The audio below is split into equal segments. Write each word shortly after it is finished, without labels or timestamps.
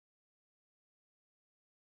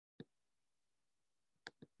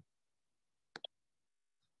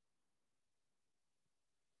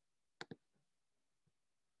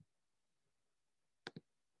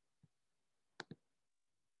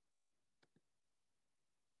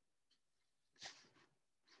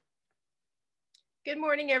Good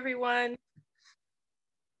morning, everyone.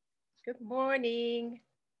 Good morning.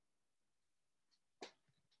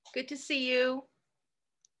 Good to see you.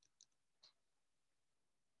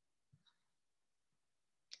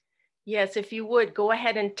 Yes, if you would, go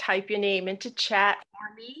ahead and type your name into chat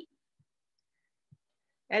for me,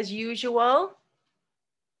 as usual.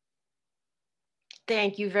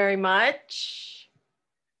 Thank you very much.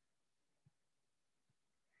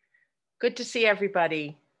 Good to see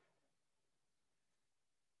everybody.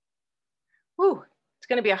 Whew, it's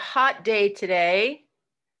going to be a hot day today.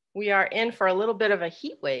 We are in for a little bit of a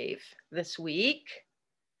heat wave this week.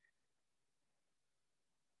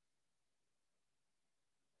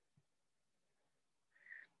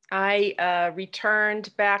 I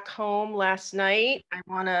returned back home last night. I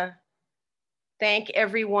want to thank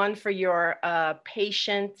everyone for your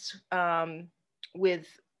patience with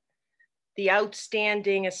the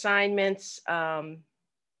outstanding assignments.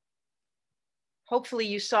 Hopefully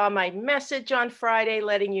you saw my message on Friday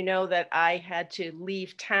letting you know that I had to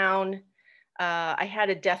leave town. I had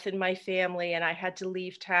a death in my family and I had to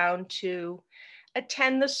leave town to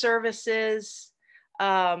attend the services.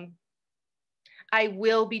 I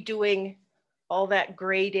will be doing all that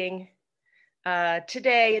grading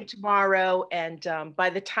today and tomorrow. And by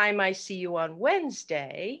the time I see you on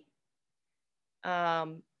Wednesday,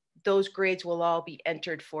 those grades will all be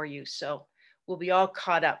entered for you. So we'll be all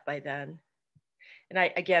caught up by then. And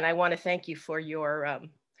I want to thank you for your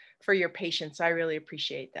patience. I really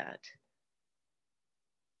appreciate that.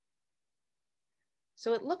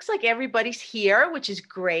 So it looks like everybody's here, which is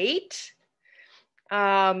great.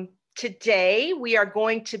 Today, we are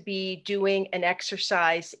going to be doing an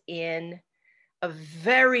exercise in a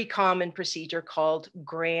very common procedure called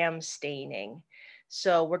gram staining.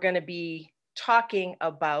 So we're going to be talking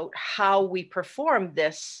about how we perform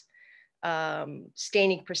this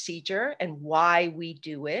staining procedure and why we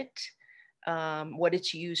do it, what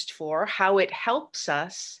it's used for, how it helps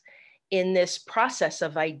us in this process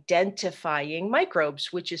of identifying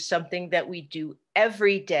microbes, which is something that we do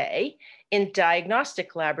every day in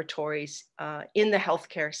diagnostic laboratories in the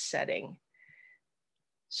healthcare setting.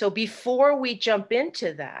 So before we jump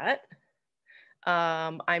into that,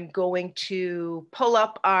 I'm going to pull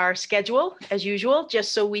up our schedule as usual,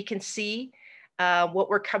 just so we can see what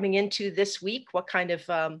we're coming into this week, what kind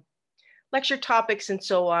of lecture topics and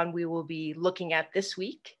so on we will be looking at this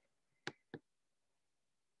week.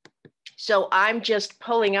 So I'm just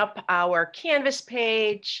pulling up our Canvas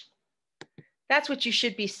page. That's what you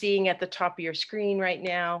should be seeing at the top of your screen right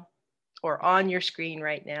now, or on your screen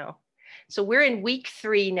right now. So we're in week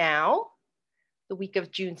 3 now, the week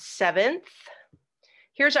of June 7th.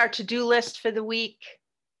 Here's our to-do list for the week.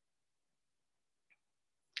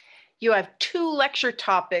 You have 2 lecture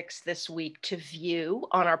topics this week to view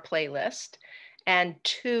on our playlist and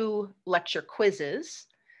 2 lecture quizzes.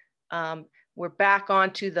 We're back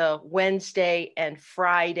onto the Wednesday and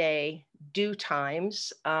Friday due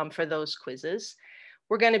times for those quizzes.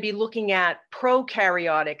 We're going to be looking at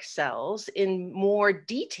prokaryotic cells in more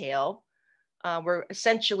detail. We're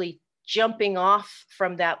essentially jumping off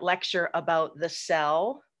from that lecture about the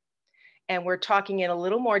cell, and we're talking in a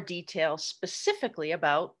little more detail specifically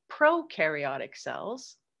about prokaryotic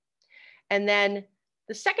cells. And then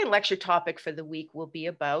the second lecture topic for the week will be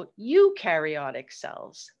about eukaryotic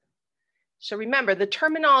cells. So remember, the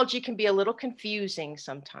terminology can be a little confusing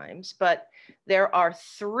sometimes, but there are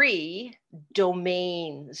 3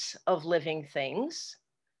 domains of living things: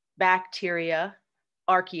 bacteria,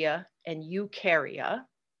 archaea, and eukarya.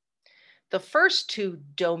 The first 2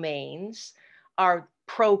 domains are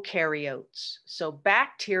prokaryotes. So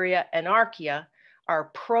bacteria and archaea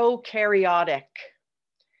are prokaryotic.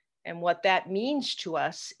 And what that means to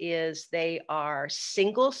us is they are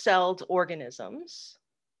single-celled organisms,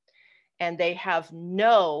 and they have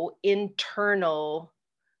no internal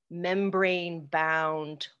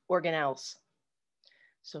membrane-bound organelles.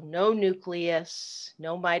 So no nucleus,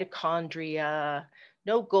 no mitochondria,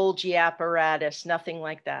 no Golgi apparatus, nothing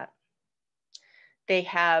like that. They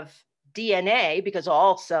have DNA, because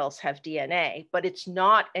all cells have DNA, but it's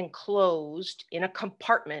not enclosed in a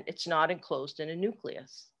compartment. It's not enclosed in a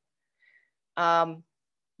nucleus.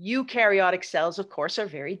 Eukaryotic cells, of course, are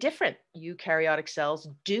very different. Eukaryotic cells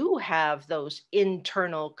do have those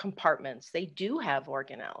internal compartments. They do have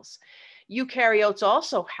organelles. Eukaryotes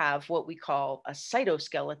also have what we call a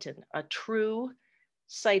cytoskeleton, a true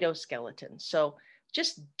cytoskeleton. So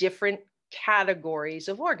just different categories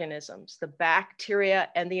of organisms. The bacteria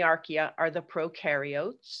and the archaea are the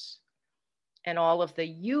prokaryotes, and all of the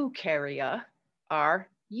eukarya are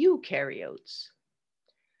eukaryotes.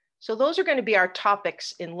 So those are going to be our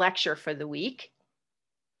topics in lecture for the week.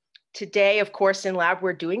 Today, of course, in lab,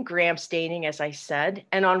 we're doing gram staining, as I said.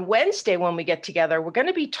 And on Wednesday, when we get together, we're going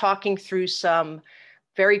to be talking through some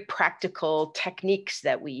very practical techniques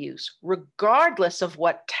that we use, regardless of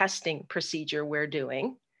what testing procedure we're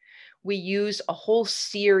doing. We use a whole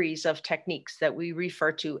series of techniques that we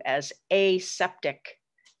refer to as aseptic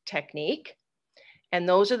technique. And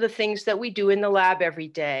those are the things that we do in the lab every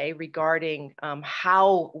day regarding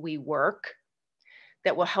how we work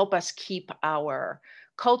that will help us keep our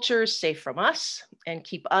cultures safe from us and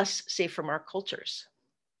keep us safe from our cultures.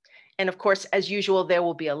 And of course, as usual, there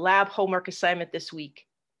will be a lab homework assignment this week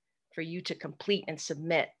for you to complete and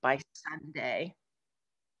submit by Sunday.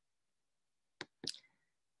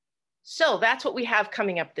 So that's what we have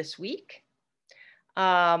coming up this week.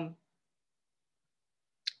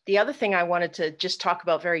 The other thing I wanted to just talk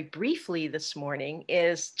about very briefly this morning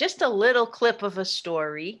is just a little clip of a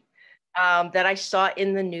story that I saw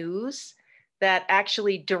in the news that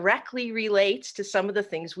actually directly relates to some of the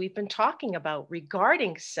things we've been talking about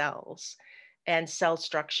regarding cells and cell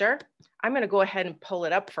structure. I'm going to go ahead and pull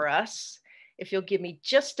it up for us. If you'll give me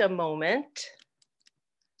just a moment.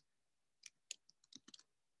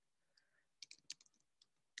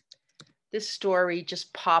 This story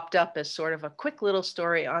just popped up as sort of a quick little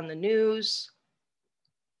story on the news.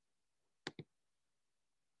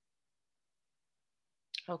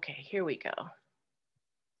 Okay, here we go.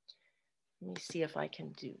 Let me see if I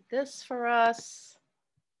can do this for us.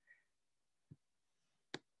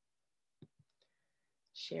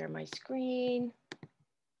 Share my screen.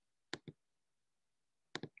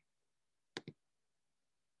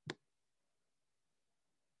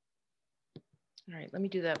 All right, let me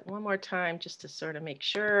do that one more time just to sort of make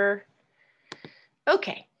sure.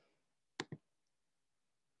 Okay.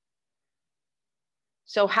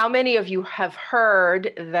 So how many of you have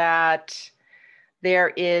heard that there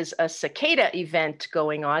is a cicada event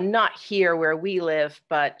going on, not here where we live,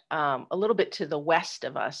 but a little bit to the west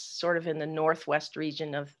of us, sort of in the northwest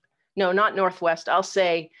region of, no, not northwest, I'll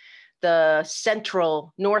say the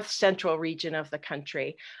north central region of the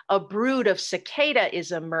country. A brood of cicada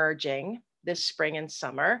is emerging this spring and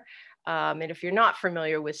summer. And if you're not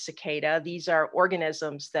familiar with cicada, these are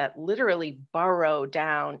organisms that literally burrow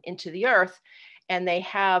down into the earth, and they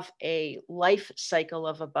have a life cycle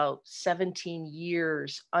of about 17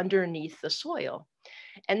 years underneath the soil.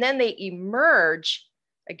 And then they emerge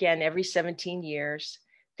again every 17 years,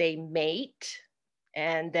 they mate,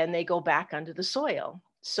 and then they go back under the soil.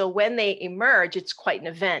 So when they emerge, it's quite an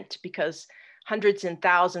event because hundreds and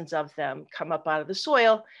thousands of them come up out of the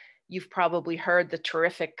soil. You've probably heard the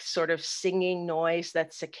terrific sort of singing noise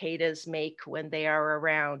that cicadas make when they are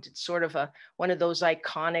around. It's sort of one of those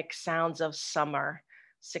iconic sounds of summer,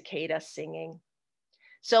 cicada singing.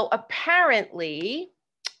 So apparently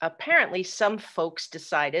some folks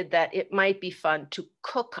decided that it might be fun to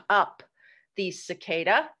cook up these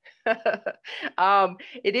cicada.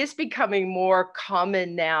 It is becoming more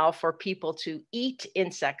common now for people to eat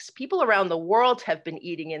insects. People around the world have been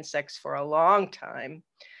eating insects for a long time.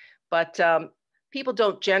 But people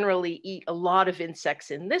don't generally eat a lot of insects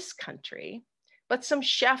in this country. But some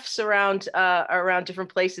chefs around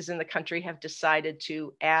different places in the country have decided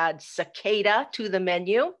to add cicada to the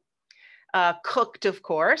menu, cooked, of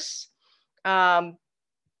course. And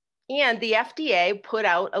the FDA put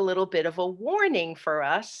out a little bit of a warning for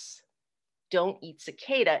us. Don't eat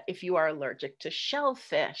cicada if you are allergic to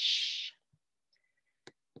shellfish.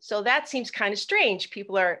 So that seems kind of strange.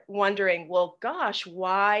 People are wondering, well, gosh,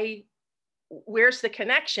 why, where's the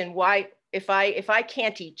connection? Why, if I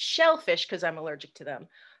can't eat shellfish because I'm allergic to them,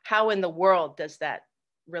 how in the world does that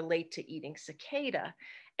relate to eating cicada?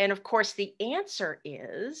 And of course, the answer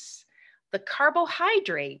is the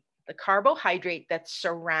carbohydrate that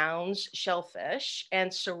surrounds shellfish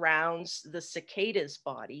and surrounds the cicada's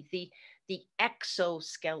body, the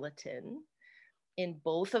exoskeleton in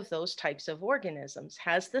both of those types of organisms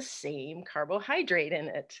has the same carbohydrate in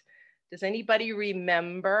it. Does anybody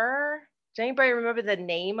remember the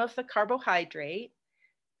name of the carbohydrate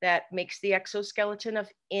that makes the exoskeleton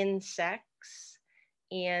of insects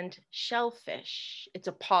and shellfish? It's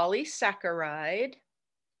a polysaccharide.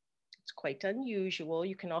 It's quite unusual.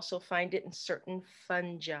 You can also find it in certain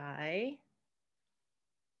fungi.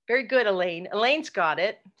 Very good, Elaine. Elaine's got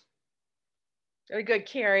it. Very good,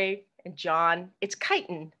 Carrie and John. It's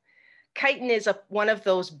chitin. Chitin is one of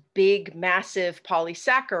those big, massive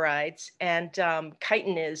polysaccharides, and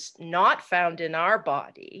chitin is not found in our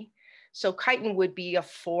body. So chitin would be a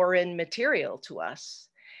foreign material to us.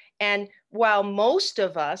 And while most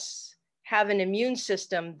of us have an immune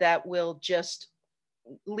system that will just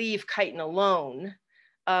leave chitin alone,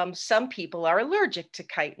 some people are allergic to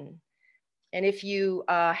chitin. And if you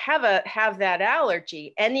have that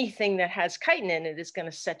allergy, anything that has chitin in it is going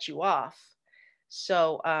to set you off.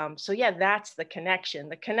 So, so yeah, that's the connection.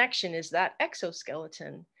 The connection is that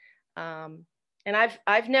exoskeleton. And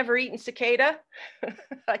I've never eaten cicada,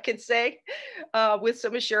 I can say with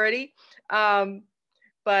some assurity.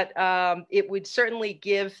 But it would certainly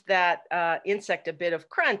give that insect a bit of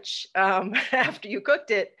crunch after you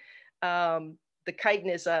cooked it. The chitin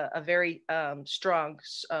is a very strong,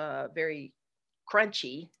 very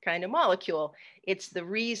crunchy kind of molecule. It's the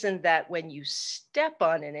reason that when you step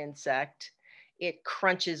on an insect, it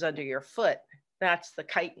crunches under your foot. That's the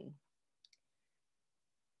chitin.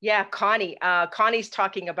 Yeah, Connie. Connie's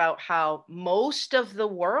talking about how most of the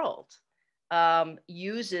world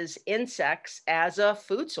uses insects as a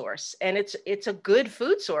food source, and it's a good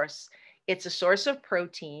food source. It's a source of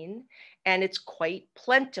protein, and it's quite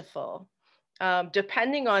plentiful.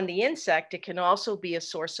 Depending on the insect, it can also be a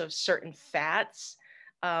source of certain fats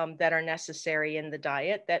that are necessary in the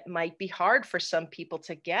diet that might be hard for some people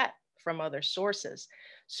to get from other sources.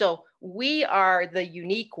 So we are the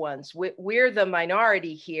unique ones. We're the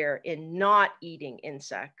minority here in not eating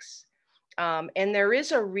insects. And there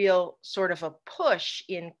is a real sort of a push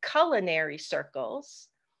in culinary circles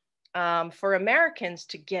for Americans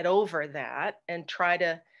to get over that and try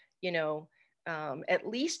to, you know, at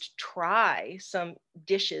least try some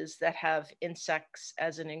dishes that have insects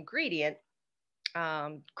as an ingredient,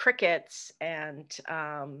 crickets and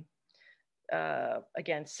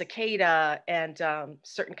again, cicada and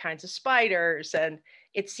certain kinds of spiders. And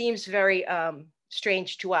it seems very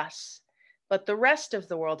strange to us, but the rest of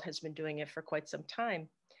the world has been doing it for quite some time.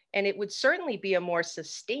 And it would certainly be a more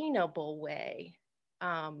sustainable way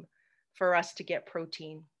for us to get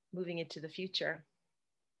protein moving into the future.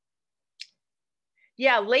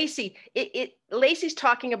 Yeah, Lacey, Lacey's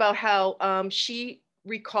talking about how she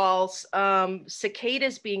recalls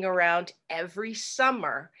cicadas being around every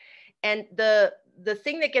summer. And the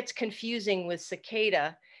thing that gets confusing with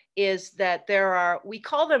cicada is that we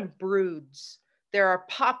call them broods. There are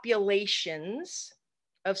populations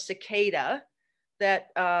of cicada that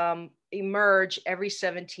emerge every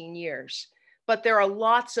 17 years, but there are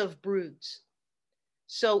lots of broods.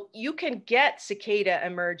 So you can get cicada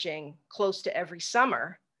emerging close to every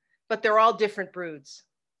summer, but they're all different broods.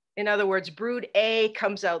 In other words, brood A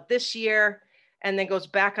comes out this year and then goes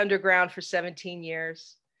back underground for 17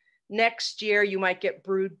 years. Next year, you might get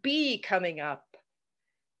brood B coming up,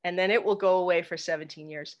 and then it will go away for 17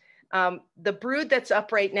 years. The brood that's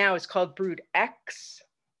up right now is called brood X.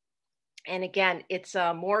 And again, it's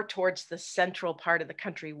more towards the central part of the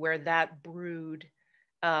country where that brood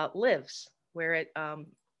lives, where it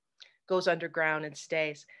goes underground and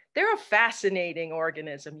stays. They're a fascinating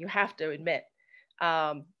organism, you have to admit.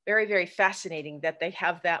 Very, very fascinating that they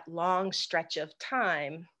have that long stretch of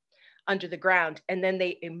time under the ground, and then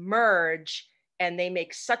they emerge and they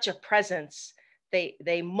make such a presence.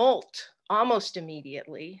 They molt almost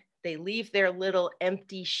immediately. They leave their little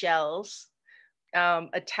empty shells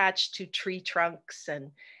attached to tree trunks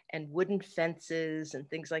and wooden fences and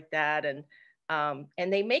things like that. And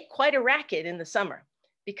they make quite a racket in the summer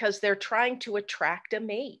because they're trying to attract a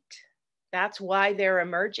mate. That's why they're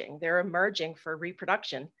emerging. They're emerging for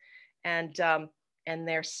reproduction. And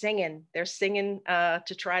they're singing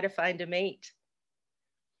to try to find a mate.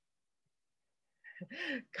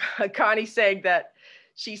 Connie's saying that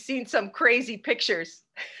she's seen some crazy pictures,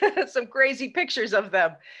 some crazy pictures of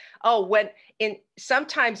them. Oh,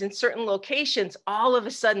 sometimes in certain locations, all of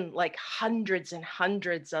a sudden, like hundreds and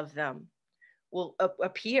hundreds of them will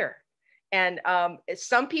appear. And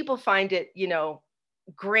some people find it,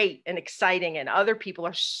 great and exciting, and other people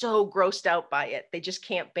are so grossed out by it. They just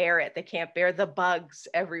can't bear it. They can't bear the bugs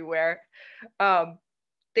everywhere.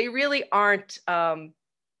 They really aren't,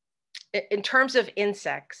 in terms of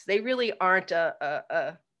insects, they really aren't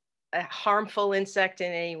a harmful insect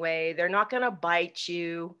in any way. They're not going to bite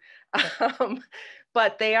you,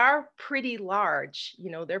 but they are pretty large.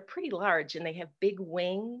 They're pretty large and they have big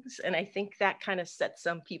wings. And I think that kind of sets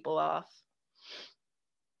some people off.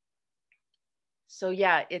 So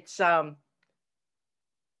yeah, it's,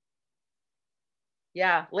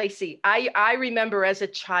 yeah, Lacey, I remember as a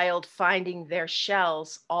child finding their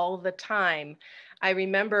shells all the time. I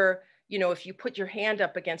remember, if you put your hand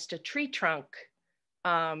up against a tree trunk,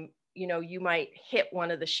 you might hit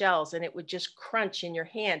one of the shells and it would just crunch in your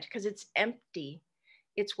hand because it's empty.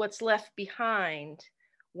 It's what's left behind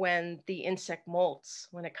when the insect molts,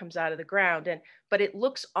 when it comes out of the ground. But it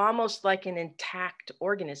looks almost like an intact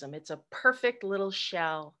organism. It's a perfect little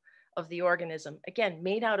shell of the organism, again,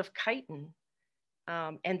 made out of chitin.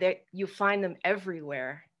 And you find them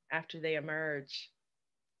everywhere. after they emerge.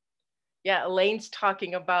 Yeah, Elaine's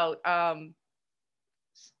talking about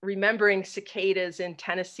remembering cicadas in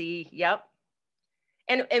Tennessee. Yep.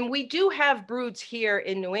 And we do have broods here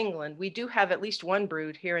in New England. We do have at least one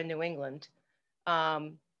brood here in New England.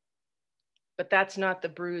 But that's not the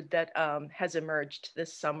brood that has emerged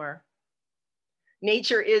this summer.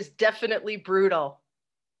 Nature is definitely brutal.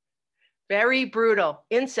 Very brutal.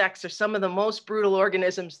 Insects are some of the most brutal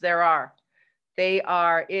organisms there are. They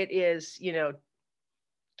are, it is, you know,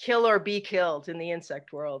 kill or be killed in the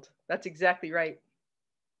insect world. That's exactly right.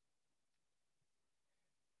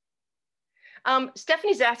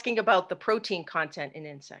 Stephanie's asking about the protein content in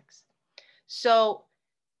insects. So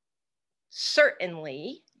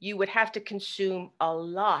certainly you would have to consume a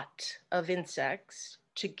lot of insects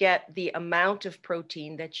to get the amount of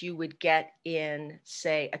protein that you would get in,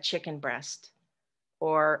 say, a chicken breast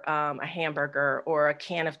or a hamburger or a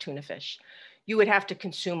can of tuna fish. You would have to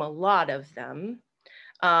consume a lot of them.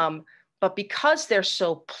 But because they're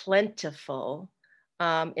so plentiful,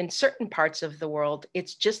 in certain parts of the world,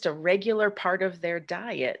 it's just a regular part of their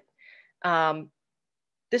diet.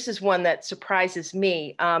 This is one that surprises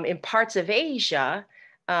me. In parts of Asia,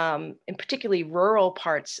 in particularly rural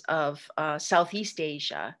parts of Southeast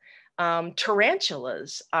Asia,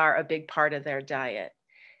 tarantulas are a big part of their diet.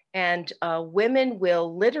 And women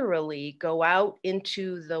will literally go out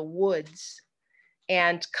into the woods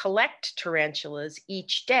and collect tarantulas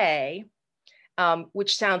each day,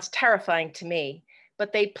 which sounds terrifying to me.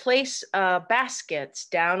 But they place baskets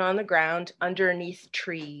down on the ground underneath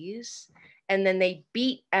trees, and then they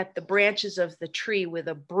beat at the branches of the tree with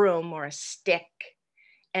a broom or a stick,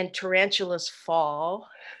 and tarantulas fall.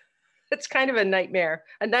 It's kind of a nightmare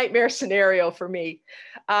scenario for me.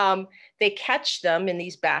 They catch them in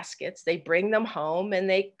these baskets, they bring them home, and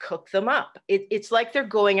they cook them up. It's like they're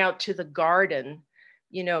going out to the garden,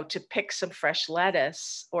 you know, to pick some fresh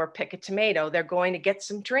lettuce or pick a tomato. They're going to get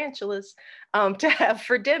some tarantulas to have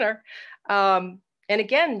for dinner. And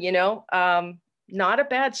again, you know, not a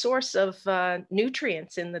bad source of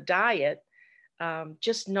nutrients in the diet,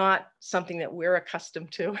 just not something that we're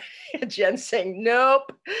accustomed to. Jen's saying,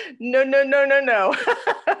 nope, no, no, no, no, no.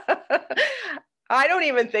 I don't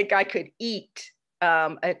even think I could eat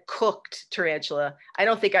a cooked tarantula. I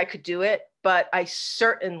don't think I could do it, but I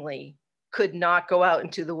certainly could not go out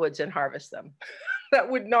into the woods and harvest them. That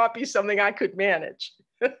would not be something I could manage.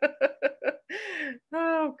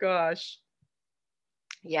 Oh gosh.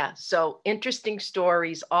 Yeah, so interesting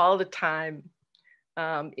stories all the time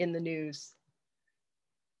in the news.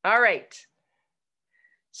 All right.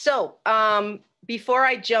 So before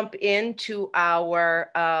I jump into our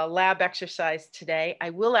lab exercise today,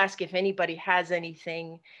 I will ask if anybody has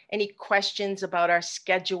anything, any questions about our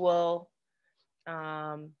schedule,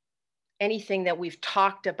 anything that we've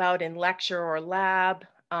talked about in lecture or lab,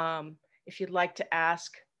 if you'd like to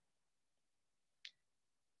ask.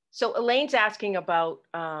 So Elaine's asking about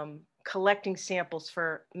collecting samples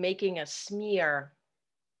for making a smear.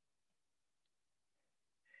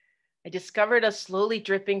 I discovered a slowly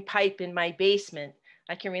dripping pipe in my basement.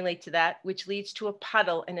 I can relate to that, which leads to a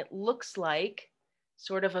puddle, and it looks like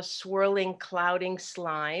sort of a swirling, clouding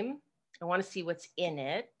slime. I want to see what's in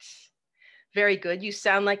it. Very good. You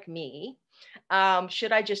sound like me.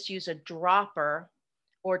 Should I just use a dropper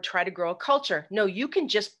or try to grow a culture? No, you can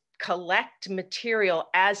just collect material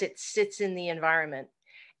as it sits in the environment,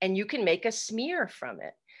 and you can make a smear from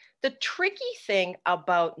it. The tricky thing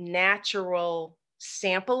about natural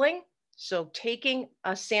sampling, so taking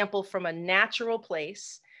a sample from a natural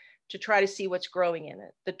place to try to see what's growing in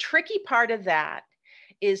it. The tricky part of that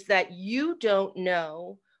is that you don't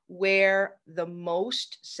know where the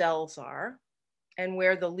most cells are and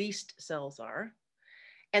where the least cells are.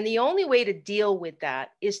 And the only way to deal with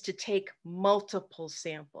that is to take multiple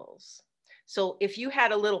samples. So if you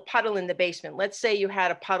had a little puddle in the basement, let's say you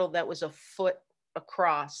had a puddle that was a foot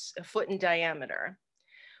across, a foot in diameter.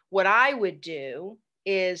 What I would do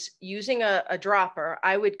is, using a dropper,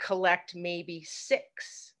 I would collect maybe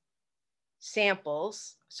 6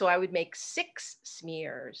 samples. So I would make 6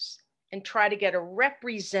 smears and try to get a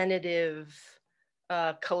representative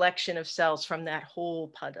collection of cells from that whole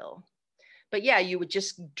puddle. But yeah, you would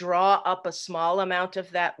just draw up a small amount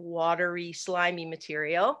of that watery, slimy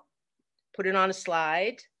material, put it on a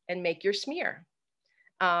slide, and make your smear.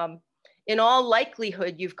 In all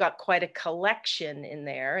likelihood, you've got quite a collection in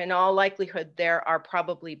there. In all likelihood, there are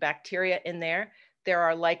probably bacteria in there. There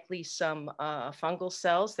are likely some fungal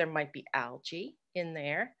cells. There might be algae in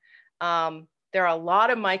there. There are a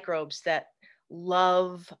lot of microbes that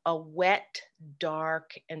love a wet,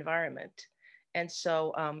 dark environment. And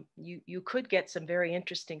so you could get some very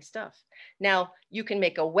interesting stuff. Now, you can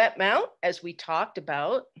make a wet mount, as we talked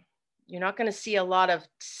about. You're not going to see a lot of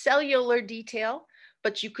cellular detail,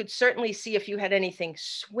 but you could certainly see if you had anything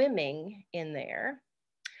swimming in there.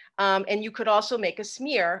 And you could also make a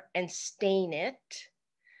smear and stain it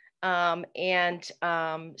and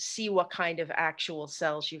see what kind of actual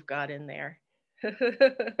cells you've got in there.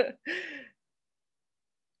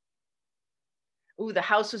 Ooh, the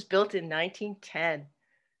house was built in 1910.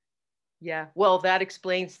 Yeah, well, that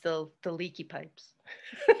explains the leaky pipes.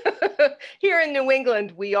 Here in New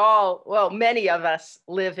England, many of us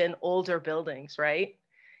live in older buildings, right?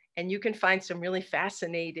 And you can find some really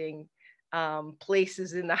fascinating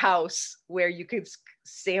places in the house where you could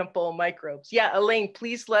sample microbes. Yeah, Elaine,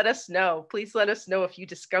 please let us know. Please let us know if you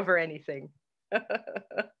discover anything.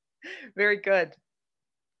 Very good.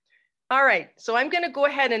 All right, so I'm going to go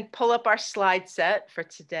ahead and pull up our slide set for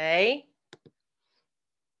today.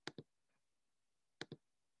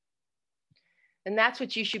 And that's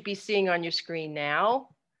what you should be seeing on your screen now.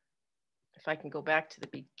 If I can go back to the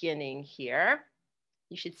beginning here,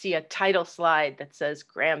 you should see a title slide that says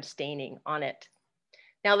gram staining on it.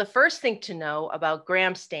 Now, the first thing to know about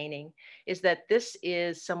gram staining is that this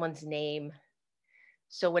is someone's name.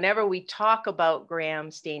 So whenever we talk about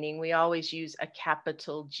gram staining, we always use a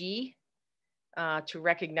capital G to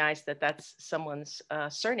recognize that that's someone's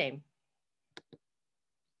surname.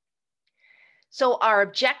 So our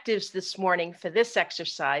objectives this morning for this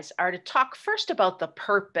exercise are to talk first about the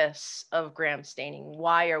purpose of gram staining.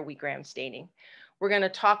 Why are we gram staining? We're going to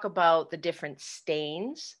talk about the different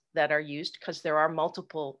stains that are used, because there are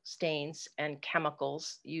multiple stains and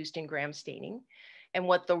chemicals used in gram staining, and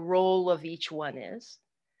what the role of each one is.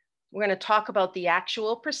 We're going to talk about the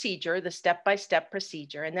actual procedure, the step-by-step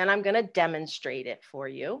procedure, and then I'm going to demonstrate it for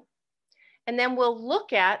you. And then we'll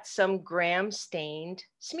look at some gram stained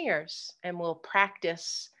smears, and we'll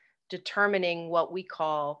practice determining what we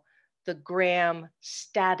call the gram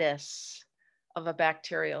status of a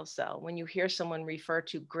bacterial cell. When you hear someone refer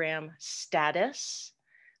to gram status,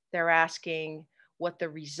 they're asking what the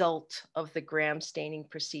result of the gram staining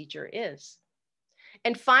procedure is.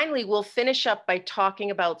 And finally, we'll finish up by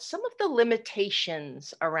talking about some of the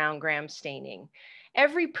limitations around gram staining.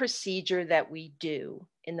 Every procedure that we do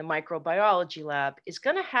in the microbiology lab is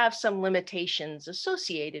going to have some limitations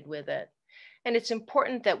associated with it. And it's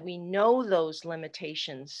important that we know those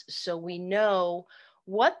limitations so we know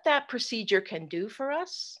what that procedure can do for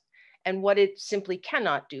us and what it simply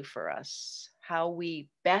cannot do for us, how we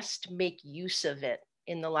best make use of it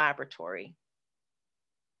in the laboratory.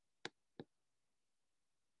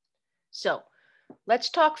 So let's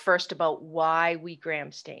talk first about why we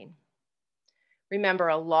gram stain. Remember,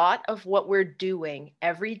 a lot of what we're doing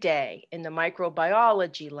every day in the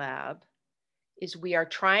microbiology lab is we are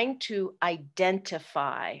trying to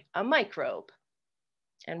identify a microbe.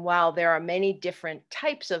 And while there are many different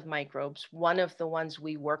types of microbes, one of the ones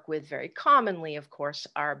we work with very commonly, of course,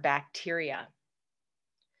 are bacteria.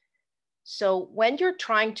 So when you're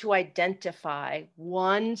trying to identify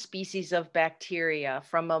one species of bacteria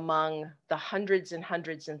from among the hundreds and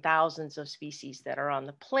hundreds and thousands of species that are on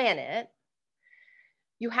the planet,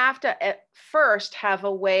 you have to at first have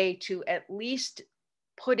a way to at least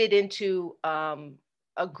put it into a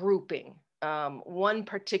grouping, one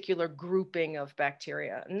particular grouping of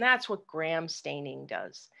bacteria. And that's what gram staining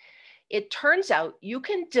does. It turns out you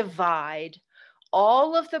can divide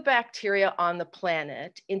all of the bacteria on the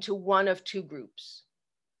planet into one of two groups,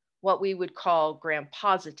 what we would call gram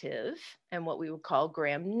positive and what we would call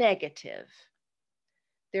gram negative.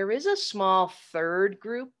 There is a small third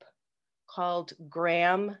group called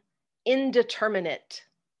gram indeterminate,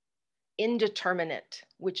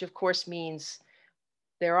 which of course means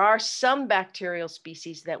there are some bacterial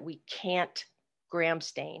species that we can't gram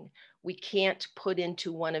stain. We can't put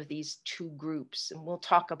into one of these two groups, and we'll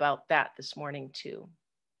talk about that this morning too.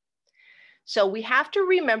 So we have to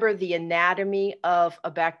remember the anatomy of a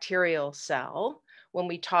bacterial cell when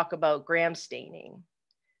we talk about gram staining.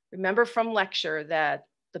 Remember from lecture that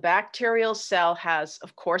the bacterial cell has,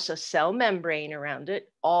 of course, a cell membrane around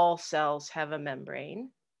it. All cells have a membrane.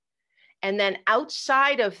 And then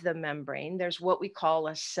outside of the membrane, there's what we call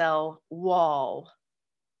a cell wall.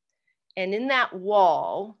 And in that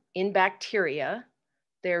wall, in bacteria,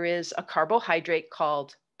 there is a carbohydrate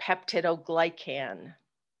called peptidoglycan.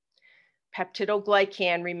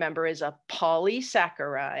 Peptidoglycan, remember, is a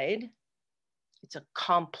polysaccharide. It's a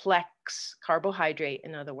complex carbohydrate,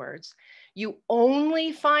 in other words. You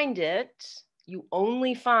only find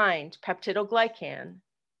peptidoglycan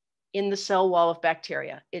in the cell wall of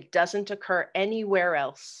bacteria. It doesn't occur anywhere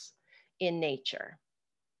else in nature.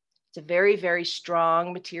 It's a very, very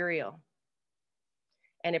strong material,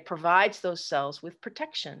 and it provides those cells with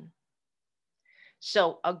protection.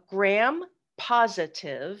 So a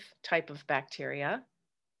gram-positive type of bacteria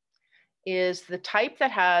is the type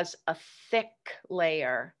that has a thick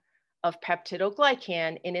layer of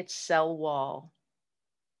peptidoglycan in its cell wall.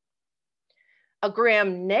 A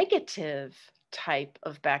gram-negative type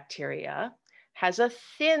of bacteria has a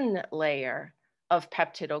thin layer of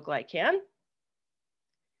peptidoglycan.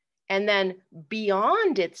 And then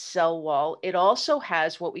beyond its cell wall, it also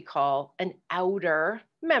has what we call an outer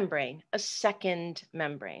membrane, a second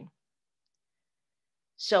membrane.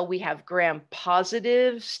 So we have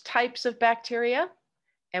gram-positive types of bacteria,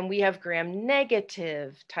 and we have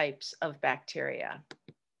gram-negative types of bacteria.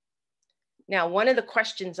 Now, one of the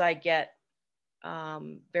questions I get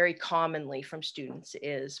very commonly from students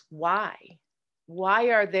is why?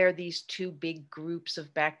 Why are there these two big groups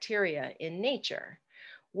of bacteria in nature?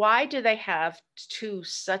 Why do they have two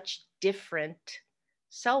such different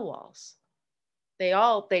cell walls? They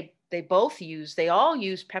all use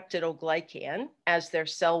peptidoglycan as their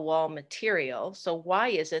cell wall material. So why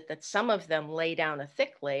is it that some of them lay down a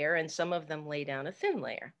thick layer and some of them lay down a thin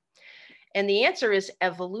layer? And the answer is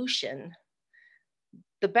evolution.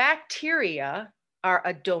 The bacteria are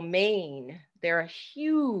a domain. They're a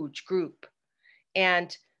huge group.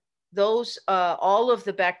 And those, all of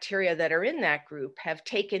the bacteria that are in that group have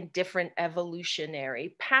taken different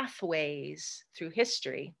evolutionary pathways through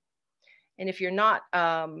history. And if you're not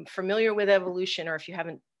familiar with evolution, or if you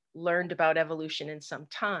haven't learned about evolution in some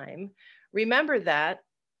time, remember that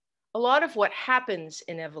a lot of what happens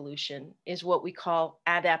in evolution is what we call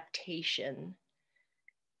adaptation.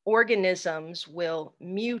 Organisms will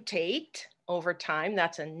mutate over time.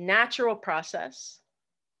 That's a natural process.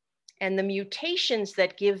 And the mutations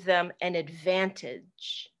that give them an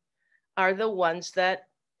advantage are the ones that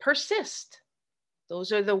persist.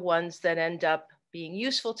 Those are the ones that end up being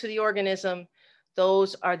useful to the organism.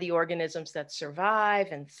 Those are the organisms that survive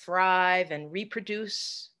and thrive and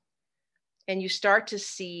reproduce. And you start to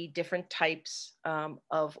see different types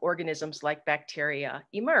of organisms like bacteria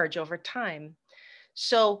emerge over time.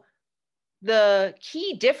 So the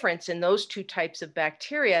key difference in those two types of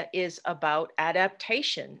bacteria is about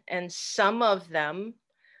adaptation. And some of them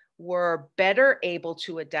were better able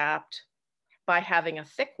to adapt by having a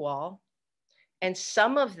thick wall. And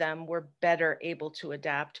some of them were better able to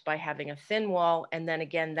adapt by having a thin wall. And then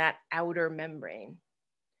again, that outer membrane.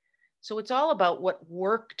 So it's all about what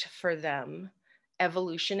worked for them,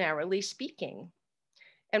 evolutionarily speaking.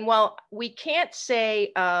 And while we can't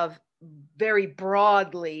say very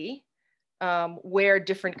broadly where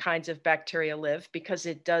different kinds of bacteria live, because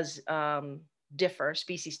it does differ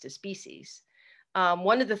species to species.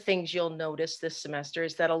 One of the things you'll notice this semester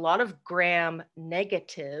is that a lot of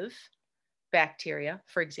gram-negative bacteria,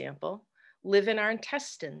 for example, live in our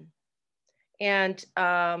intestine. And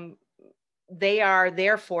they are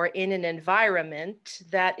therefore in an environment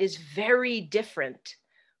that is very different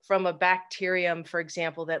from a bacterium, for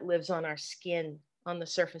example, that lives on our skin, on the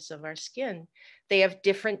surface of our skin. They have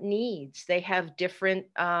different needs. They have different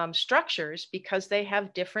structures because they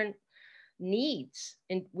have different needs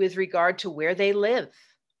with regard to where they live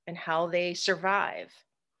and how they survive.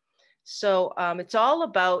 So it's all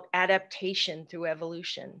about adaptation through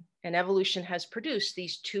evolution. And evolution has produced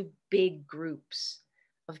these two big groups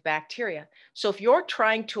of bacteria. So if you're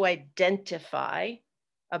trying to identify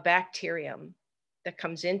a bacterium that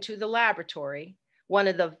comes into the laboratory, one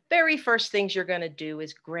of the very first things you're going to do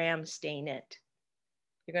is gram stain it.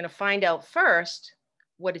 You're going to find out first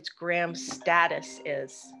what its gram status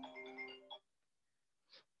is.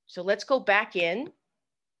 So let's go back in.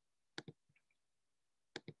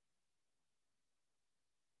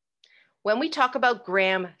 When we talk about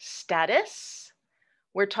gram status,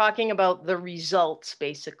 we're talking about the results,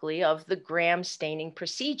 basically, of the gram staining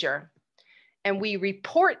procedure. And we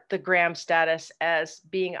report the gram status as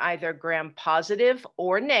being either gram positive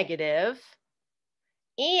or negative,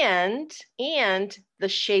 and the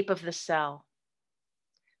shape of the cell.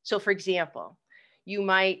 So for example, you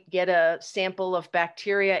might get a sample of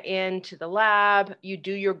bacteria into the lab, you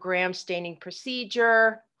do your gram staining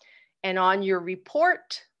procedure, and on your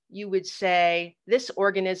report, you would say, this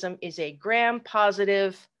organism is a gram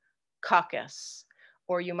positive coccus.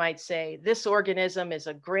 Or you might say, this organism is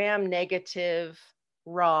a gram negative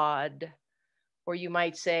rod. Or you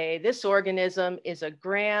might say, this organism is a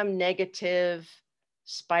gram negative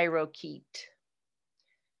spirochete.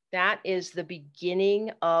 That is the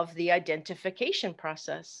beginning of the identification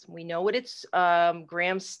process. We know what its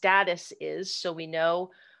gram status is, so we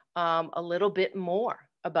know a little bit more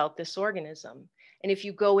about this organism. And if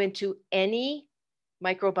you go into any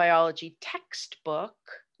microbiology textbook,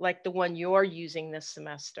 like the one you're using this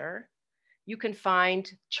semester, you can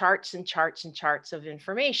find charts and charts and charts of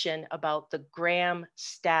information about the gram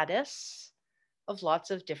status of lots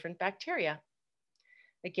of different bacteria.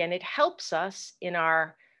 Again, it helps us in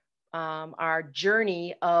our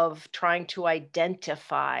journey of trying to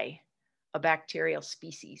identify a bacterial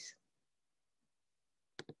species.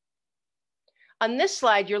 On this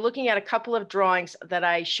slide, you're looking at a couple of drawings that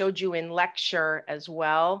I showed you in lecture as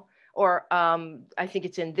well, or I think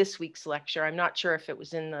it's in this week's lecture. I'm not sure if it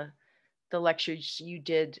was in the lectures you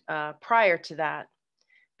did prior to that.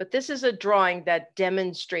 But this is a drawing that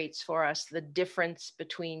demonstrates for us the difference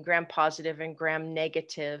between gram-positive and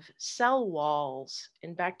gram-negative cell walls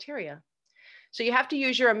in bacteria. So you have to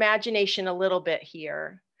use your imagination a little bit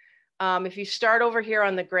here. If you start over here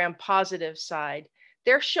on the gram-positive side,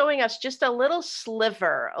 they're showing us just a little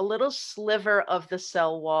sliver of the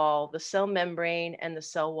cell wall, the cell membrane, and the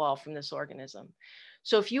cell wall from this organism.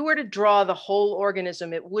 So if you were to draw the whole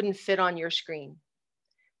organism, it wouldn't fit on your screen.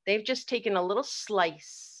 They've just taken a little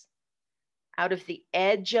slice out of the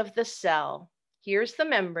edge of the cell. Here's the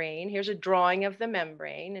membrane. Here's a drawing of the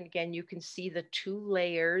membrane. And again, you can see the two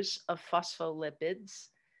layers of phospholipids,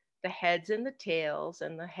 the heads and the tails,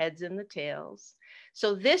 and the heads and the tails.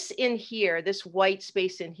 So this in here, this white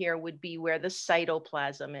space in here would be where the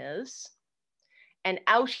cytoplasm is. And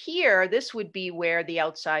out here, this would be where the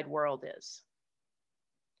outside world is.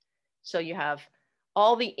 So you have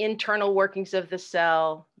all the internal workings of the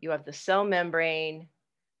cell, you have the cell membrane,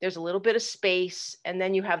 there's a little bit of space, and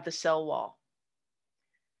then you have the cell wall.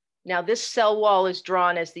 Now this cell wall is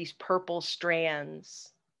drawn as these purple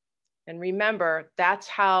strands. And remember, that's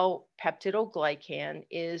how peptidoglycan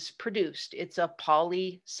is produced. It's a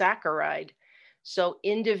polysaccharide. So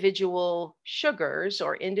individual sugars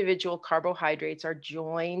or individual carbohydrates are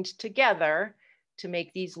joined together to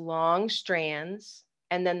make these long strands.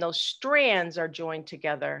 And then those strands are joined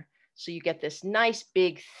together. So you get this nice,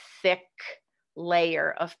 big, thick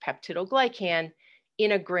layer of peptidoglycan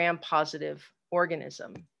in a gram-positive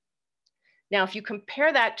organism. Now, if you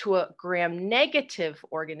compare that to a gram-negative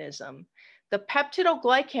organism, the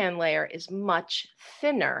peptidoglycan layer is much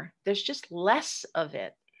thinner. There's just less of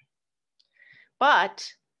it.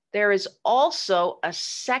 But there is also a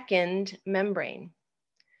second membrane.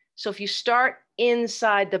 So if you start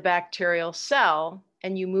inside the bacterial cell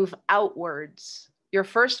and you move outwards, you're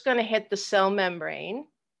first going to hit the cell membrane.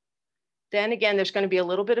 Then again, there's going to be a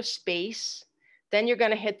little bit of space. Then you're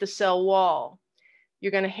going to hit the cell wall.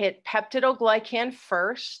 You're going to hit peptidoglycan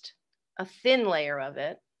first, a thin layer of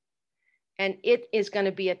it, and it is going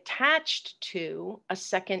to be attached to a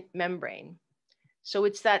second membrane. So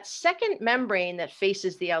it's that second membrane that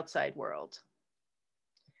faces the outside world.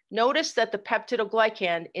 Notice that the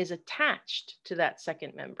peptidoglycan is attached to that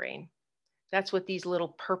second membrane. That's what these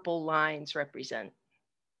little purple lines represent.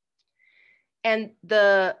 And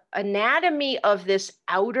the anatomy of this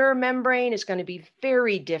outer membrane is going to be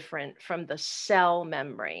very different from the cell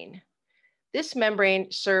membrane. This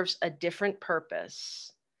membrane serves a different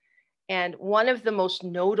purpose. And one of the most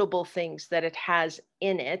notable things that it has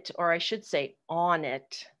in it, or I should say on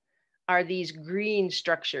it, are these green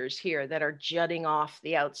structures here that are jutting off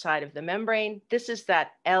the outside of the membrane. This is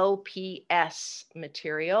that LPS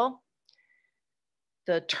material.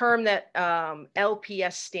 The term that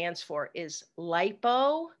LPS stands for is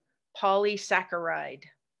lipopolysaccharide.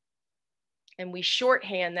 And we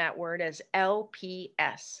shorthand that word as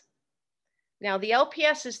LPS. Now, the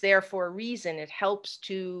LPS is there for a reason. It helps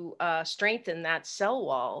to strengthen that cell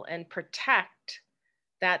wall and protect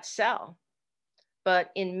that cell.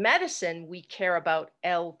 But in medicine, we care about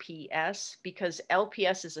LPS because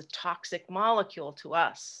LPS is a toxic molecule to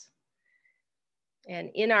us.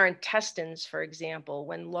 And in our intestines, for example,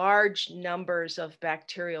 when large numbers of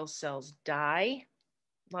bacterial cells die,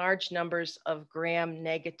 large numbers of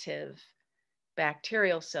gram-negative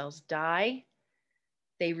bacterial cells die,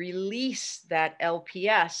 they release that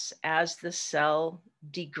LPS as the cell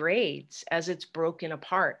degrades, as it's broken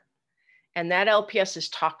apart. And that LPS is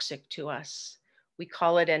toxic to us. We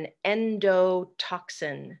call it an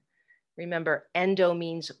endotoxin. Remember, endo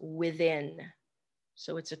means within.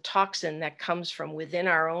 So it's a toxin that comes from within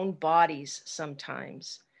our own bodies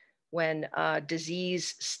sometimes when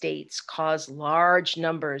disease states cause large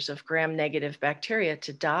numbers of gram-negative bacteria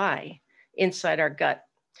to die inside our gut.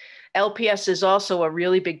 LPS is also a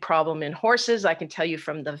really big problem in horses. I can tell you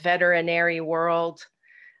from the veterinary world.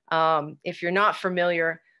 If you're not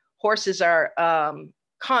familiar, horses are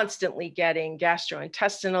constantly getting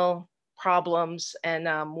gastrointestinal problems. And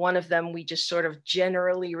one of them we just sort of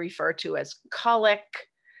generally refer to as colic.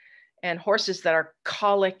 And horses that are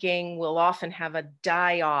colicking will often have a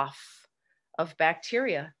die-off of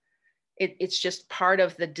bacteria. It's just part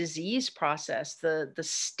of the disease process. The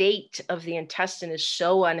state of the intestine is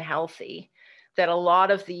so unhealthy that a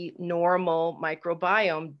lot of the normal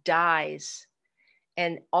microbiome dies.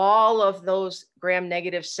 And all of those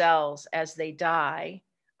gram-negative cells, as they die,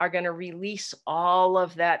 are going to release all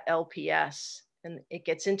of that LPS. And it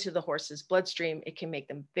gets into the horse's bloodstream. It can make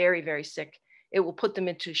them very, very sick. It will put them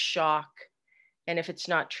into shock. And if it's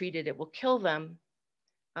not treated, it will kill them.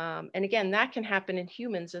 And again, that can happen in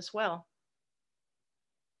humans as well.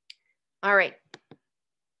 All right.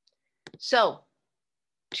 So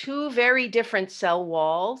 2 very different cell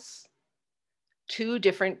walls, 2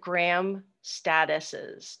 different gram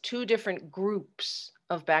statuses, 2 different groups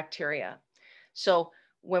of bacteria. So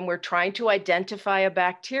when we're trying to identify a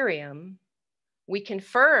bacterium, we can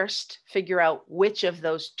first figure out which of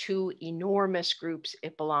those 2 enormous groups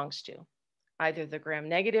it belongs to, either the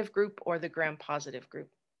gram-negative group or the gram-positive group.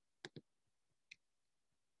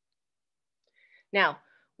 Now,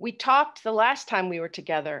 we talked the last time we were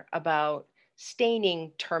together about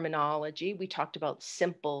staining terminology. We talked about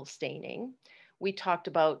simple staining. We talked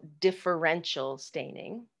about differential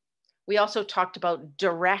staining. We also talked about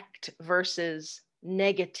direct versus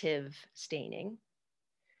negative staining.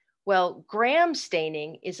 Well, gram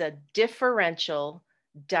staining is a differential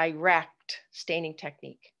direct staining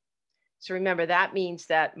technique. So remember, that means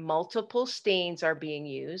that multiple stains are being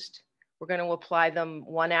used. We're going to apply them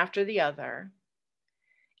one after the other.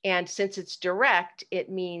 And since it's direct, it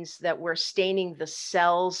means that we're staining the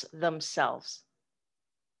cells themselves.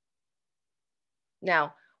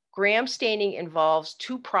 Now, gram staining involves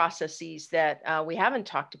 2 processes that we haven't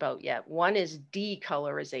talked about yet. One is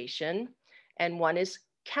decolorization, and one is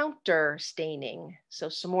counter staining. So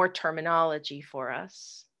some more terminology for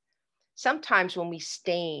us. Sometimes when we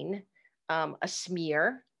stain a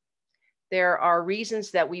smear, there are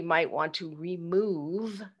reasons that we might want to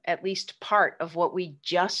remove at least part of what we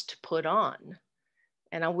just put on.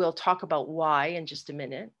 And I will talk about why in just a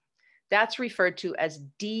minute. That's referred to as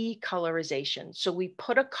decolorization. So we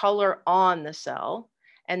put a color on the cell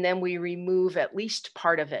and then we remove at least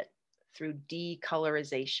part of it through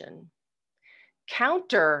decolorization.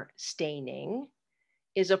 Counter staining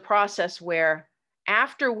is a process where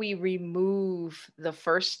after we remove the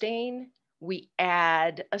first stain, we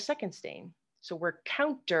add a second stain. So we're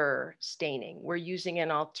counter staining. We're using an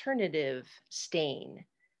alternative stain.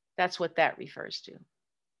 That's what that refers to.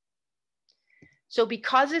 So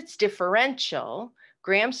because it's differential,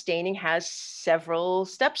 gram staining has several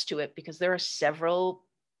steps to it because there are several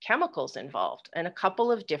chemicals involved and a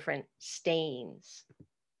couple of different stains.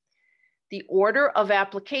 The order of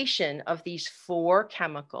application of these 4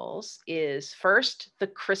 chemicals is first the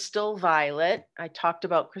crystal violet. I talked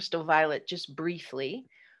about crystal violet just briefly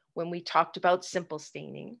when we talked about simple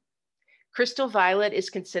staining. Crystal violet is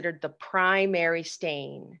considered the primary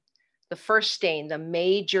stain, the first stain, the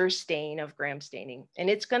major stain of gram staining, and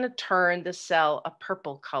it's going to turn the cell a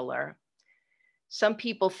purple color. Some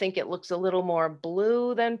people think it looks a little more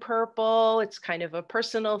blue than purple. It's kind of a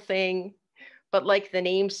personal thing. But like the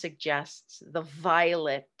name suggests, the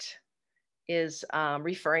violet is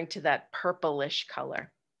referring to that purplish color.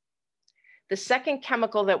 The second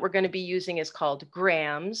chemical that we're going to be using is called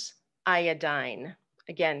grams iodine.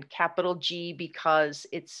 Again, capital G because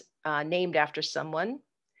it's named after someone.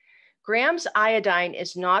 Grams iodine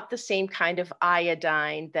is not the same kind of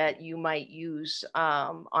iodine that you might use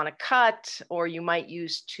on a cut or you might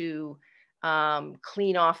use to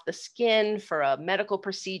clean off the skin for a medical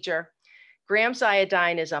procedure. Grams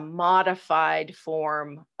iodine is a modified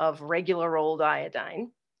form of regular old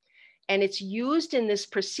iodine. And it's used in this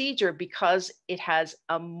procedure because it has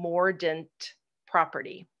a mordant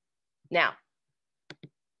property. Now,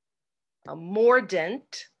 a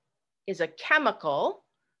mordant is a chemical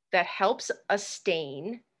that helps a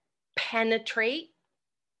stain penetrate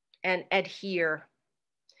and adhere.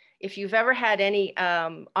 If you've ever had any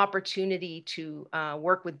opportunity to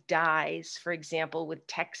work with dyes, for example, with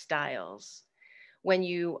textiles, when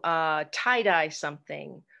you tie-dye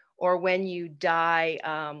something, or when you dye,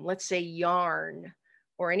 let's say yarn,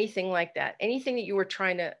 or anything like that, anything that you were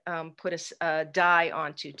trying to put a dye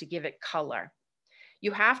onto to give it color,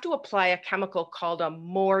 you have to apply a chemical called a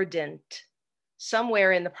mordant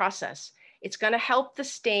somewhere in the process. It's going to help the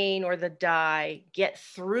stain or the dye get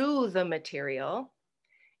through the material,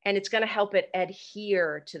 and it's going to help it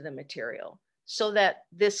adhere to the material so that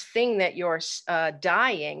this thing that you're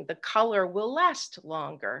dyeing, the color will last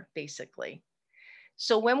longer, basically.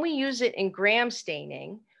 So when we use it in gram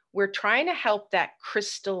staining, we're trying to help that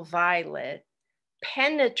crystal violet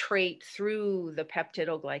penetrate through the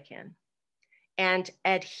peptidoglycan and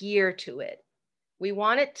adhere to it. We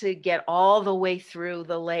want it to get all the way through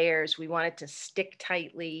the layers. We want it to stick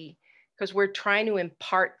tightly because we're trying to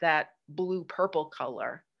impart that blue-purple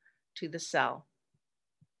color to the cell.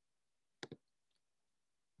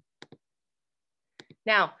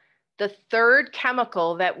 Now, the third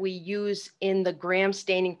chemical that we use in the gram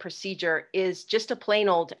staining procedure is just a plain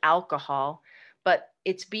old alcohol, but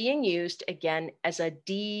it's being used again as a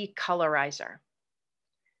decolorizer.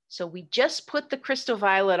 So we just put the crystal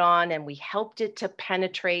violet on and we helped it to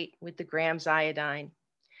penetrate with the grams iodine.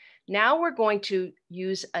 Now we're going to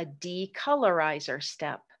use a decolorizer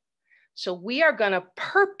step. So we are going to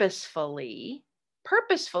purposefully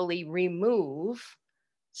remove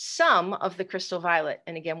some of the crystal violet.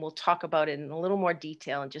 And again, we'll talk about it in a little more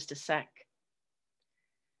detail in just a sec.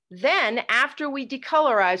 Then after we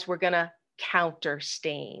decolorize, we're going to counter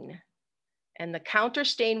stain. And the counter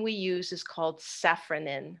stain we use is called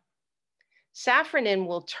safranin. Safranin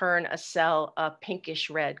will turn a cell a pinkish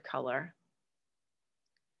red color.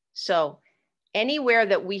 So anywhere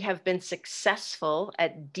that we have been successful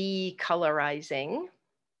at decolorizing,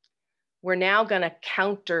 we're now going to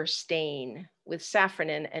counter stain with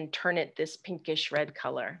safranin and turn it this pinkish red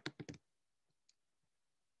color.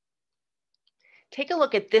 Take a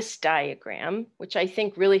look at this diagram, which I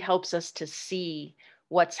think really helps us to see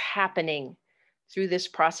what's happening through this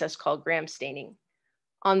process called gram staining.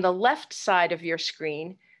 On the left side of your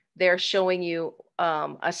screen, they're showing you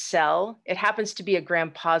a cell. It happens to be a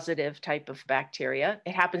gram-positive type of bacteria.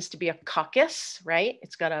 It happens to be a coccus, right?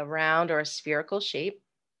 It's got a round or a spherical shape.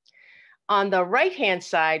 On the right-hand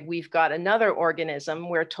side, we've got another organism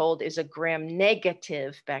we're told is a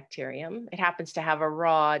gram-negative bacterium. It happens to have a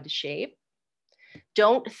rod shape.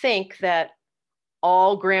 Don't think that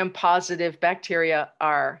all gram-positive bacteria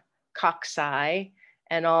are cocci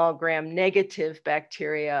and all gram-negative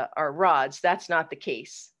bacteria are rods. That's not the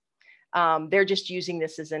case. They're just using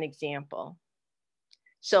this as an example.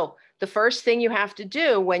 So the first thing you have to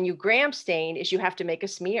do when you gram stain is you have to make a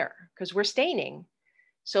smear because we're staining.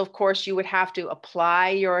 So of course you would have to apply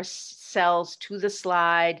your cells to the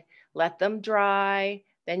slide, let them dry,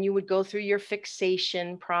 then you would go through your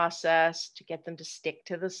fixation process to get them to stick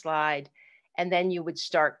to the slide, and then you would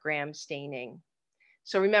start gram staining.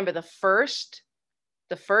 So remember, the first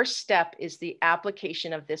step is the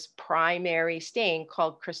application of this primary stain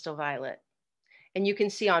called crystal violet. And you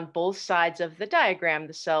can see on both sides of the diagram,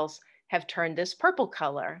 the cells have turned this purple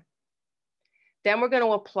color. Then we're going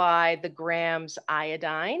to apply the grams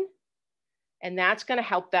iodine, and that's going to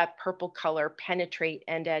help that purple color penetrate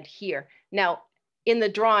and adhere. Now, in the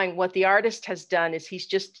drawing, what the artist has done is he's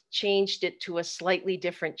just changed it to a slightly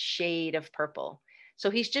different shade of purple. So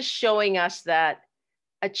he's just showing us that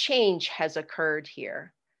a change has occurred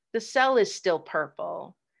here. The cell is still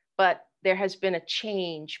purple, but there has been a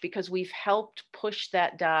change because we've helped push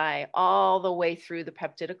that dye all the way through the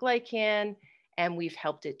peptidoglycan, and we've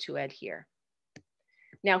helped it to adhere.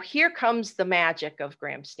 Now here comes the magic of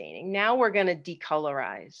gram staining. Now we're going to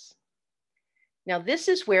decolorize. Now this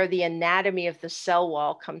is where the anatomy of the cell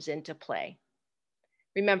wall comes into play.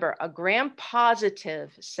 Remember, a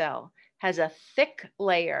gram-positive cell has a thick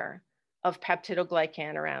layer of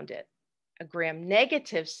peptidoglycan around it. A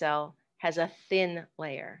gram-negative cell has a thin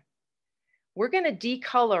layer. We're going to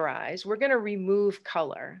decolorize, we're going to remove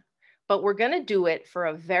color, but we're going to do it for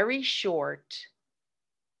a very short,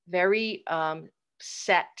 very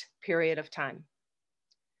set period of time.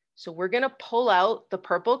 So we're going to pull out the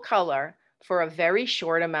purple color for a very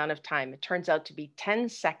short amount of time. It turns out to be 10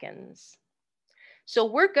 seconds. So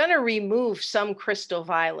we're going to remove some crystal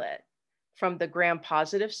violet from the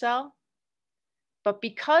gram-positive cell, but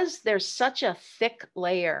because there's such a thick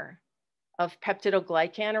layer of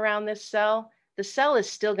peptidoglycan around this cell, the cell is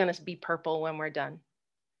still going to be purple when we're done.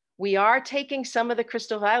 We are taking some of the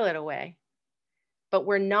crystal violet away, but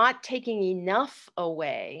we're not taking enough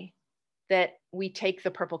away that we take the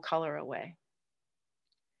purple color away.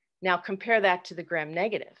 Now compare that to the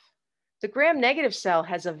gram-negative. The gram-negative cell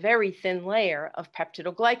has a very thin layer of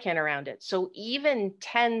peptidoglycan around it. So even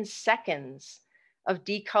 10 seconds of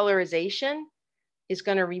decolorization is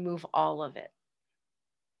going to remove all of it.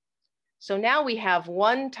 So now we have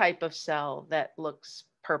one type of cell that looks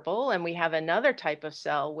purple, and we have another type of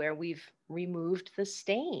cell where we've removed the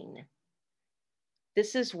stain.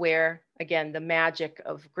 This is where, again, the magic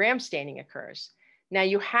of gram staining occurs. Now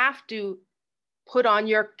you have to put on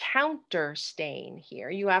your counter stain here.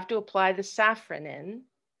 You have to apply the safranin.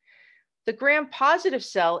 The gram-positive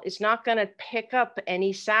cell is not going to pick up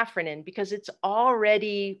any safranin because it's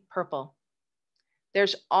already purple.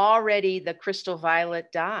 There's already the crystal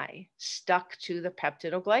violet dye stuck to the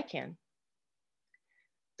peptidoglycan.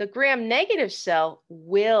 The gram-negative cell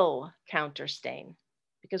will counterstain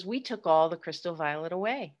because we took all the crystal violet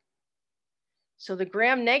away. So the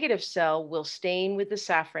gram-negative cell will stain with the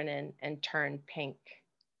safranin and turn pink.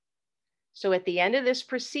 So at the end of this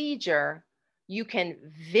procedure, you can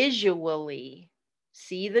visually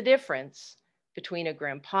see the difference between a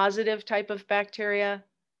gram-positive type of bacteria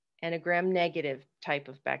and a gram-negative type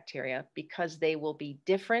of bacteria because they will be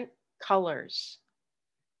different colors.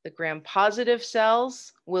 The gram-positive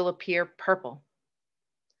cells will appear purple.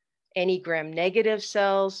 Any gram-negative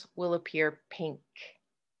cells will appear pink.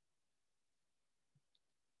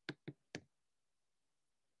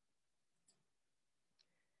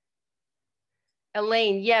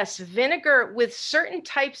 Elaine, yes, vinegar with certain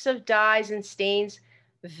types of dyes and stains,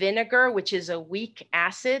 vinegar, which is a weak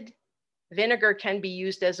acid, vinegar can be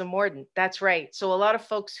used as a mordant. That's right. So a lot of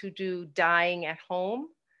folks who do dyeing at home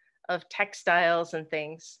of textiles and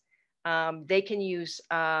things, they can use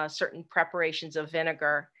certain preparations of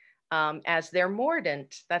vinegar as their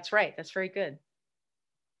mordant. That's right. That's very good.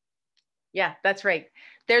 Yeah, that's right.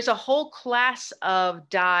 There's a whole class of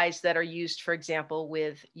dyes that are used, for example,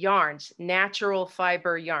 with yarns, natural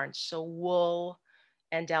fiber yarns, so wool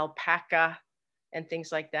and alpaca and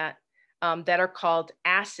things like that, that are called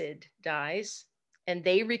acid dyes, and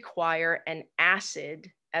they require an acid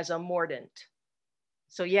as a mordant.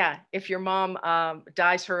 So yeah, if your mom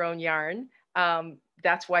dyes her own yarn,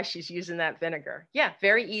 that's why she's using that vinegar. Yeah,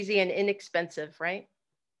 very easy and inexpensive, right?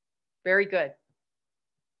 Very good.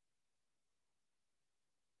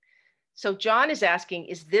 So John is asking,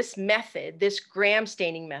 is this method, this gram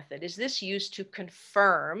staining method, is this used to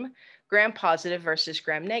confirm gram positive versus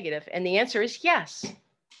gram negative? And the answer is yes.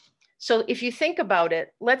 So if you think about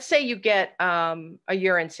it, let's say you get a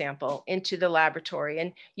urine sample into the laboratory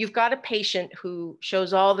and you've got a patient who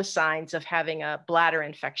shows all the signs of having a bladder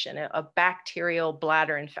infection, a bacterial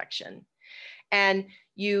bladder infection. And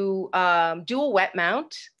you do a wet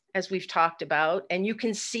mount, as we've talked about, and you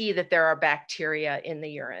can see that there are bacteria in the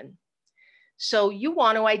urine. So you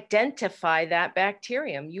want to identify that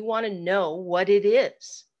bacterium. You want to know what it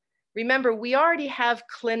is. Remember, we already have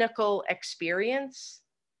clinical experience.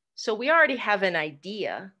 So we already have an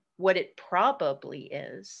idea what it probably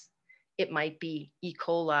is. It might be E.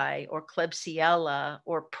 coli or Klebsiella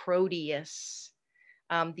or Proteus.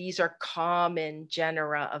 These are common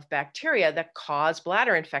genera of bacteria that cause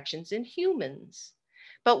bladder infections in humans.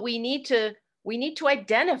 But we need to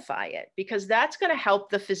identify it because that's going to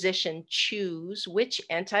help the physician choose which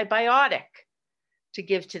antibiotic to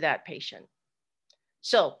give to that patient.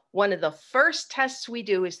 So one of the first tests we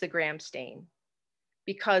do is the gram stain,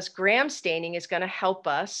 because gram staining is going to help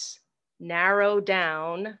us narrow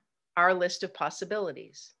down our list of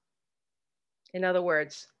possibilities. In other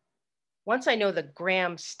words, once I know the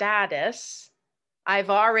gram status,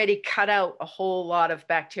 I've already cut out a whole lot of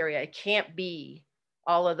bacteria. It can't be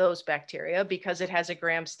all of those bacteria because it has a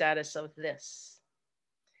gram status of this.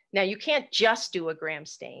 Now, you can't just do a gram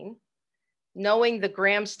stain. Knowing the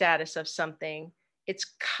gram status of something,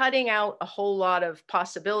 it's cutting out a whole lot of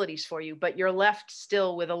possibilities for you, but you're left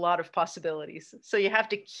still with a lot of possibilities. So you have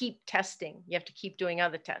to keep testing. You have to keep doing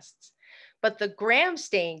other tests. But the gram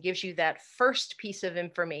stain gives you that first piece of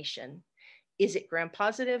information. Is it gram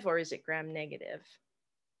positive or is it gram negative?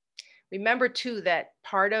 Remember too that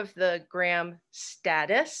part of the gram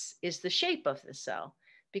status is the shape of the cell,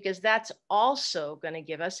 because that's also going to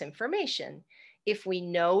give us information. If we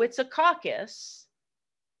know it's a coccus,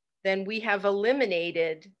 then we have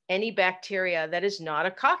eliminated any bacteria that is not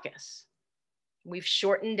a coccus. We've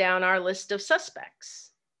shortened down our list of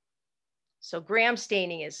suspects. So gram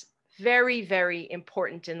staining is very, very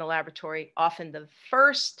important in the laboratory, often the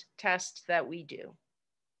first test that we do.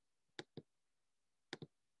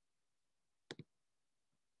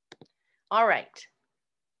 All right.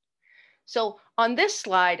 So on this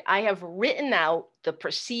slide, I have written out the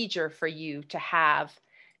procedure for you to have.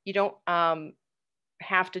 You don't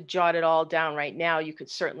have to jot it all down right now. You could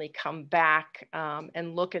certainly come back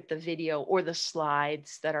and look at the video or the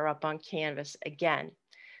slides that are up on Canvas again.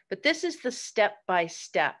 But this is the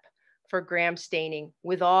step-by-step for gram staining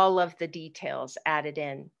with all of the details added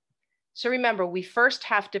in. So remember, we first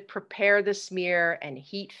have to prepare the smear and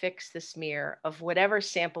heat fix the smear of whatever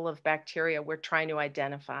sample of bacteria we're trying to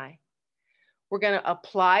identify. We're going to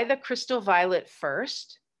apply the crystal violet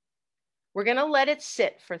first. We're going to let it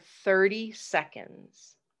sit for 30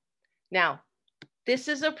 seconds. Now, this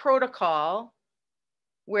is a protocol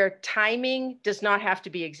where timing does not have to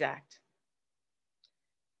be exact.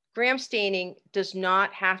 Gram staining does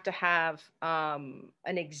not have to have an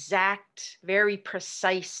exact, very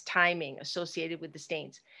precise timing associated with the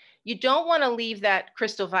stains. You don't want to leave that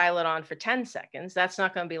crystal violet on for 10 seconds. That's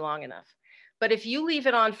not going to be long enough. But if you leave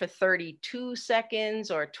it on for 32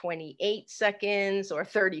 seconds or 28 seconds or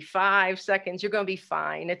 35 seconds, you're going to be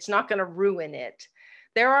fine. It's not going to ruin it.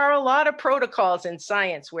 There are a lot of protocols in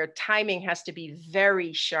science where timing has to be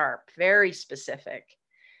very sharp, very specific.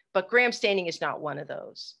 But gram staining is not one of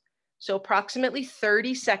those. So approximately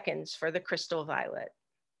 30 seconds for the crystal violet.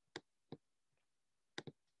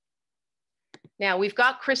 Now we've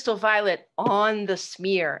got crystal violet on the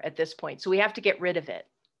smear at this point, so we have to get rid of it.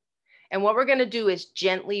 And what we're going to do is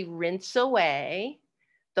gently rinse away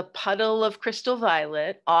the puddle of crystal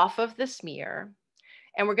violet off of the smear.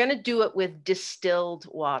 And we're going to do it with distilled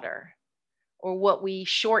water, or what we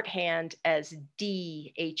shorthand as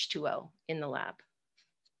DH2O in the lab.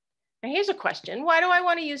 Now here's a question. Why do I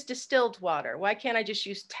want to use distilled water? Why can't I just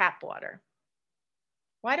use tap water?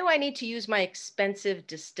 Why do I need to use my expensive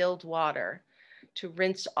distilled water to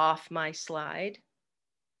rinse off my slide?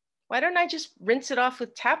 Why don't I just rinse it off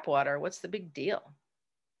with tap water? What's the big deal?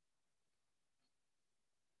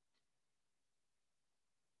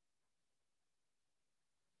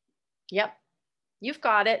 Yep, you've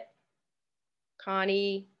got it.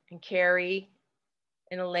 Connie and Carrie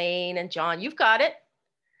and Elaine and John, you've got it.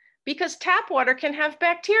 Because tap water can have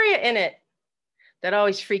bacteria in it. That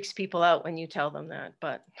always freaks people out when you tell them that,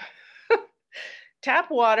 but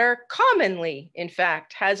tap water commonly, in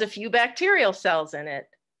fact, has a few bacterial cells in it.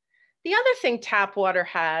 The other thing tap water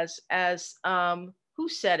has, as who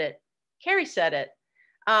said it? Carrie said it.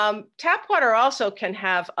 Tap water also can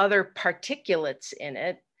have other particulates in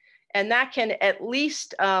it, and that can at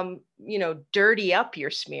least, dirty up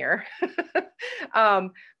your smear.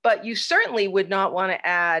 But you certainly would not want to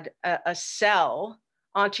add a cell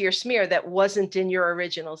onto your smear that wasn't in your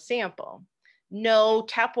original sample. No,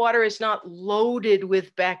 tap water is not loaded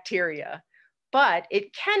with bacteria, but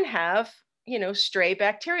it can have, stray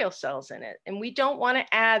bacterial cells in it. And we don't want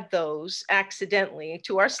to add those accidentally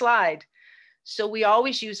to our slide. So we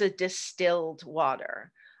always use a distilled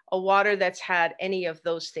water, a water that's had any of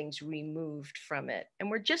those things removed from it. And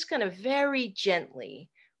we're just going to very gently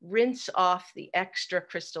rinse off the extra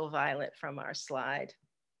crystal violet from our slide.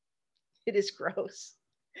 It is gross.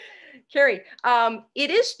 Carrie, it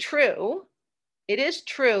is true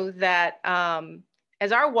that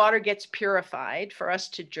as our water gets purified for us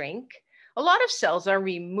to drink, a lot of cells are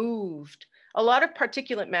removed. A lot of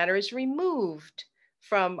particulate matter is removed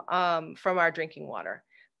from our drinking water.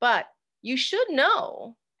 But you should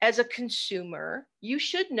know, as a consumer, you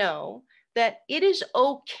should know that it is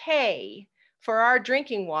okay for our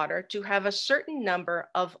drinking water to have a certain number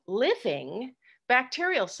of living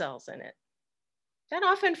bacterial cells in it. That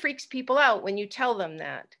often freaks people out when you tell them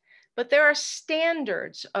that. But there are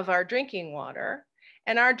standards of our drinking water,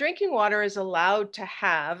 and our drinking water is allowed to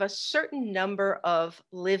have a certain number of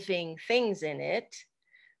living things in it,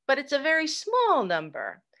 but it's a very small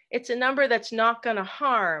number. It's a number that's not going to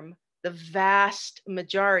harm the vast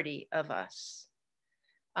majority of us.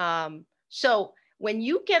 So when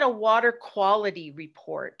you get a water quality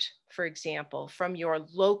report, for example, from your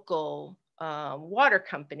local water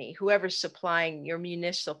company, whoever's supplying your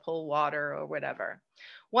municipal water or whatever,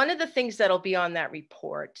 one of the things that'll be on that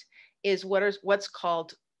report is what's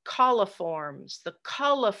called coliforms, the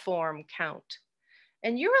coliform count.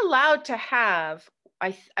 And you're allowed to have,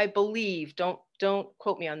 I believe, don't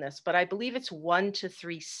quote me on this, but I believe it's 1 to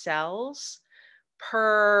 3 cells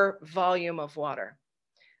per volume of water.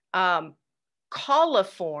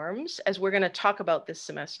 Coliforms, as we're going to talk about this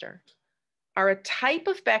semester, are a type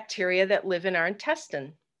of bacteria that live in our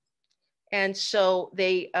intestine. And so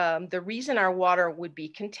the reason our water would be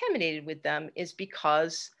contaminated with them is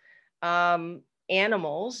because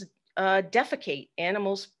animals defecate,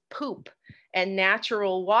 animals poop, and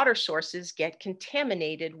natural water sources get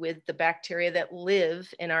contaminated with the bacteria that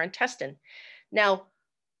live in our intestine. Now,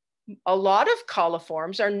 a lot of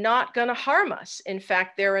coliforms are not going to harm us. In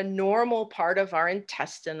fact, they're a normal part of our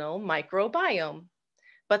intestinal microbiome.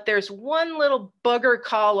 But there's one little bugger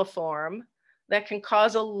coliform that can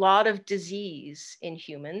cause a lot of disease in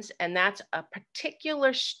humans, and that's a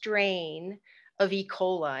particular strain of E.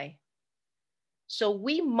 coli. So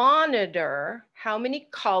we monitor how many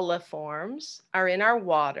coliforms are in our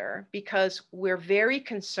water because we're very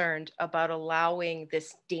concerned about allowing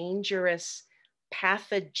this dangerous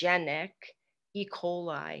pathogenic E.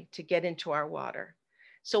 coli to get into our water.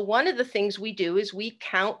 So one of the things we do is we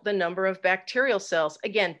count the number of bacterial cells,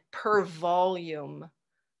 again, per volume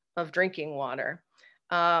of drinking water.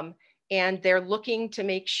 And they're looking to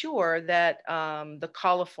make sure that the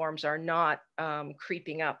coliforms are not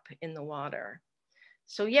creeping up in the water.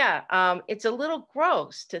 So yeah, it's a little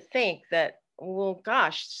gross to think that, well,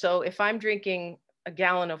 gosh, so if I'm drinking a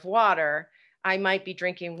gallon of water, I might be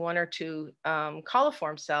drinking 1 or 2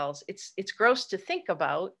 coliform cells. It's gross to think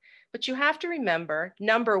about, but you have to remember,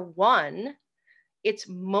 number one, it's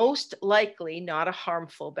most likely not a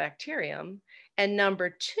harmful bacterium. And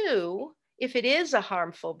number two, if it is a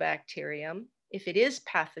harmful bacterium, if it is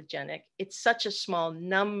pathogenic, it's such a small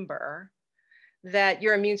number that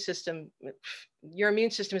your immune system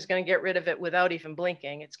is going to get rid of it without even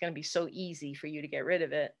blinking. It's going to be so easy for you to get rid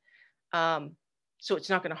of it. So it's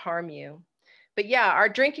not going to harm you. But yeah, our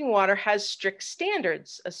drinking water has strict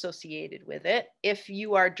standards associated with it if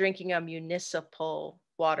you are drinking a municipal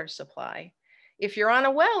water supply. If you're on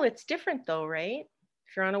a well, it's different though, right?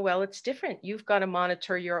 If you're on a well, it's different. You've got to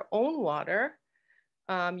monitor your own water.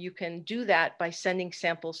 You can do that by sending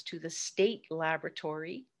samples to the state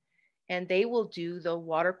laboratory, and they will do the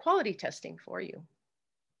water quality testing for you.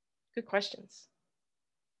 Good questions.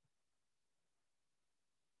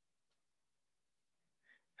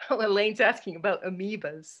 Elaine's asking about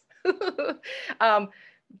amoebas.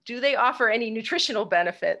 Do they offer any nutritional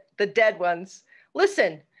benefit, the dead ones?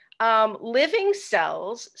 Listen, living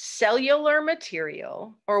cells, cellular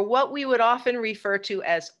material, or what we would often refer to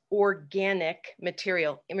as organic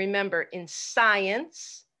material. And remember, in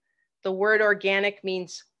science, the word organic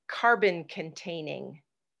means carbon containing.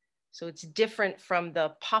 So it's different from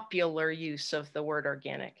the popular use of the word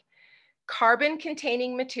organic. Carbon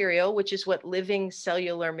containing material, which is what living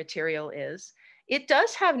cellular material is, it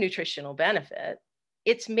does have nutritional benefit.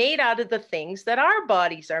 It's made out of the things that our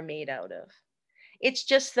bodies are made out of. It's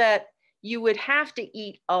just that you would have to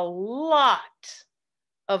eat a lot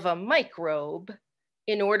of a microbe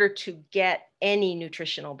in order to get any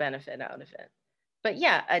nutritional benefit out of it. But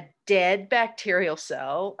yeah, a dead bacterial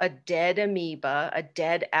cell, a dead amoeba, a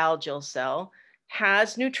dead algal cell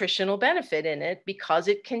has nutritional benefit in it because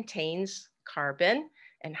it contains carbon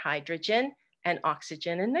and hydrogen and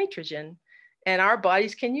oxygen and nitrogen. And our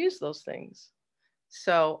bodies can use those things.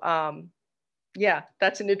 So yeah,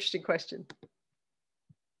 that's an interesting question.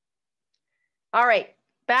 All right,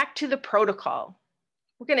 back to the protocol.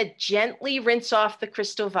 We're going to gently rinse off the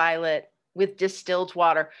crystal violet with distilled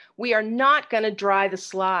water. We are not going to dry the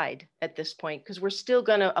slide at this point because we're still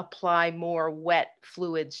going to apply more wet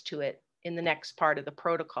fluids to it in the next part of the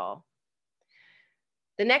protocol.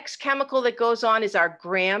 The next chemical that goes on is our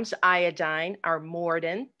Graham's iodine, our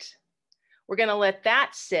mordant. We're going to let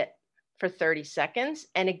that sit for 30 seconds.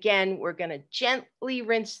 And again, we're going to gently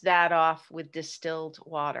rinse that off with distilled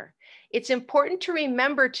water. It's important to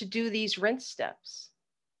remember to do these rinse steps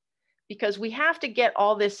because we have to get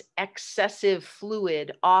all this excessive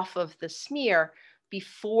fluid off of the smear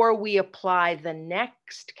before we apply the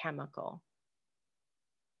next chemical.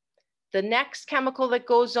 The next chemical that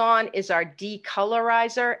goes on is our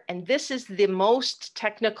decolorizer, and this is the most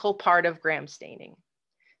technical part of gram staining.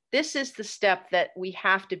 This is the step that we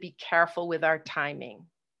have to be careful with our timing.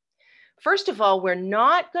 First of all, we're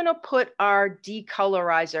not going to put our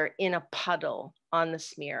decolorizer in a puddle on the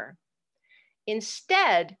smear.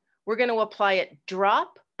 Instead, we're going to apply it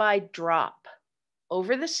drop by drop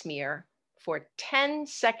over the smear for 10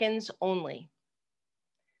 seconds only.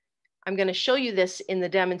 I'm going to show you this in the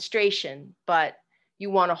demonstration, but you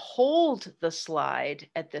want to hold the slide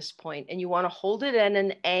at this point, and you want to hold it at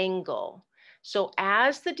an angle. So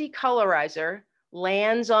as the decolorizer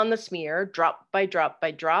lands on the smear, drop by drop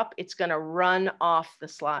by drop, it's going to run off the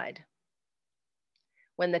slide.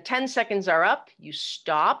 When the 10 seconds are up, you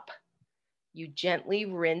stop. You gently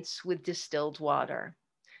rinse with distilled water.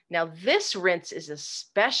 Now, this rinse is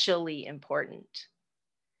especially important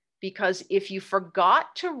because if you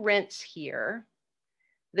forgot to rinse here,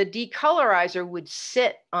 the decolorizer would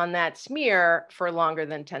sit on that smear for longer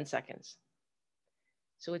than 10 seconds.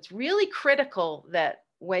 So it's really critical that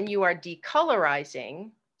when you are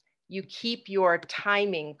decolorizing, you keep your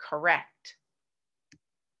timing correct.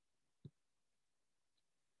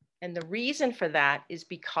 And the reason for that is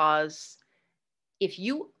because if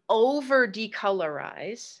you over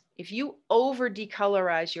decolorize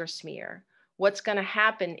your smear, what's going to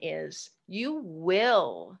happen is you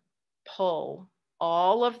will pull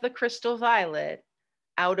all of the crystal violet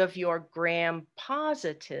out of your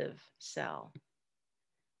gram-positive cell.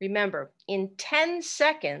 Remember, in 10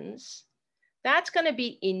 seconds, that's going to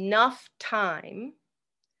be enough time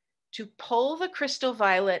to pull the crystal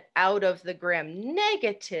violet out of the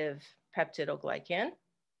gram-negative peptidoglycan,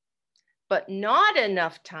 but not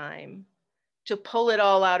enough time to pull it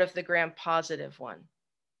all out of the gram-positive one.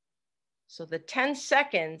 So the 10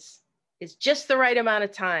 seconds is just the right amount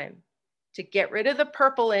of time to get rid of the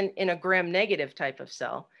purple in a gram-negative type of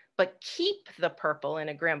cell, but keep the purple in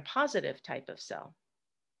a gram-positive type of cell.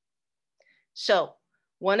 So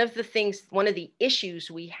one of the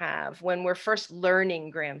issues we have when we're first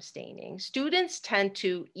learning gram staining, students tend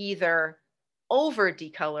to either over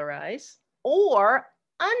decolorize or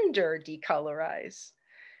under decolorize.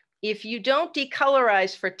 If you don't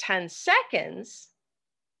decolorize for 10 seconds,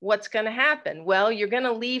 what's going to happen? Well, you're going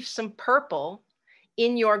to leave some purple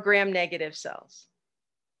in your gram-negative cells.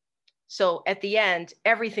 So at the end,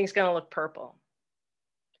 everything's going to look purple.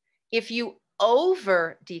 If you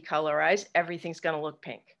over decolorize, everything's going to look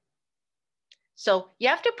pink. So you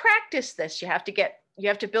have to practice this. You have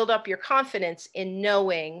to build up your confidence in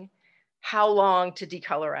knowing how long to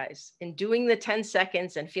decolorize, in doing the 10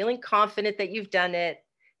 seconds and feeling confident that you've done it,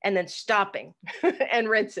 and then stopping and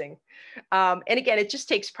rinsing. And again, it just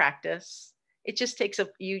takes practice.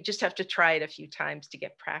 You just have to try it a few times to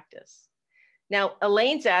get practice. Now,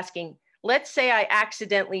 Elaine's asking, let's say I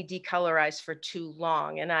accidentally decolorize for too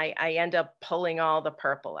long and I end up pulling all the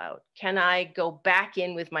purple out. Can I go back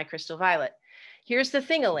in with my crystal violet? Here's the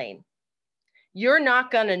thing, Elaine. You're not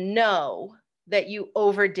gonna know that you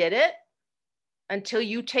overdid it until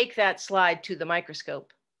you take that slide to the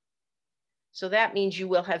microscope. So that means you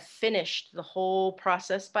will have finished the whole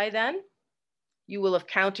process by then. You will have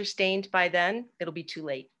counterstained by then. It'll be too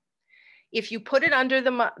late. If you put it under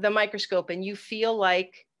the microscope and you feel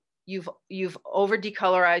like you've over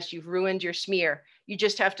decolorized, you've ruined your smear, you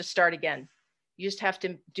just have to start again. You just have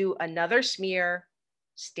to do another smear,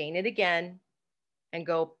 stain it again, and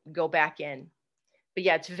go back in. But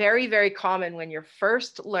yeah, it's very, very common when you're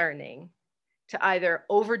first learning to either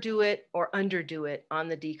overdo it or underdo it on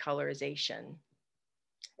the decolorization.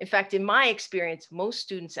 In fact, in my experience, most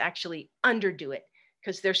students actually underdo it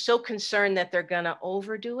because they're so concerned that they're gonna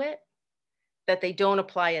overdo it that they don't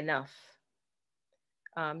apply enough.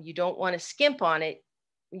 You don't wanna skimp on it.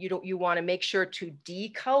 You wanna make sure to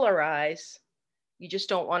decolorize. You just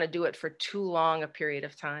don't wanna do it for too long a period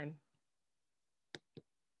of time.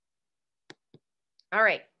 All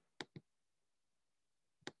right.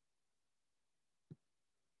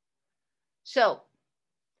 So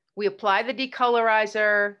we apply the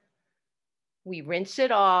decolorizer, we rinse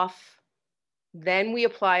it off, then we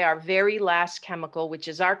apply our very last chemical, which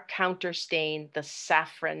is our counter stain, the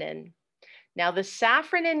safranin. Now the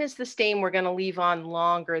safranin is the stain we're going to leave on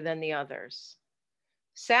longer than the others.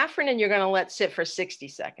 Safranin you're going to let sit for 60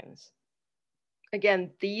 seconds.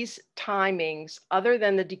 Again, these timings, other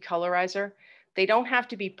than the decolorizer, they don't have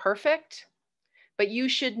to be perfect, but you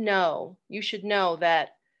should know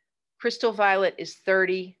that crystal violet is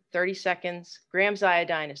 30 seconds. Grams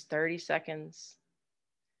iodine is 30 seconds.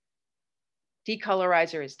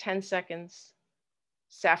 Decolorizer is 10 seconds.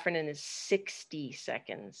 Safranin is 60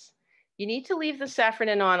 seconds. You need to leave the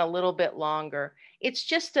safranin on a little bit longer.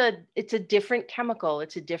 It's a different chemical.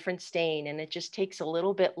 It's a different stain, and it just takes a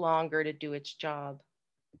little bit longer to do its job.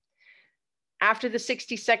 After the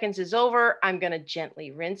 60 seconds is over, I'm going to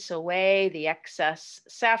gently rinse away the excess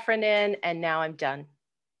safranin, and now I'm done.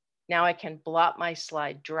 Now I can blot my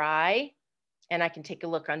slide dry and I can take a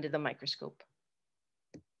look under the microscope.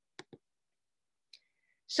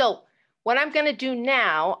 So what I'm going to do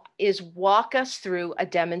now is walk us through a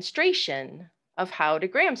demonstration of how to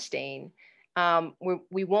gram stain.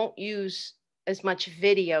 We won't use as much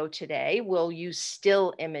video today. We'll use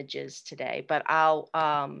still images today, but I'll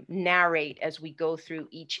narrate as we go through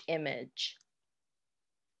each image.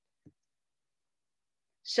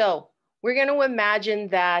 So we're going to imagine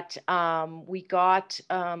that we got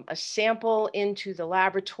a sample into the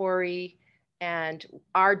laboratory, and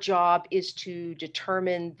our job is to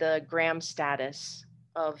determine the gram status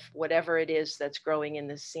of whatever it is that's growing in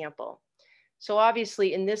this sample. So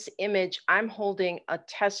obviously in this image, I'm holding a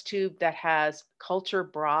test tube that has culture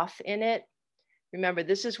broth in it. Remember,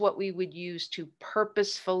 this is what we would use to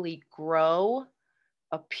purposefully grow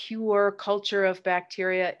a pure culture of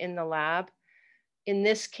bacteria in the lab. In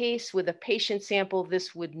this case, with a patient sample,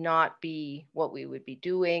 this would not be what we would be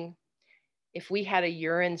doing. If we had a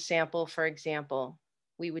urine sample, for example,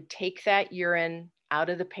 we would take that urine out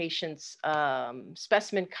of the patient's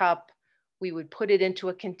specimen cup. We would put it into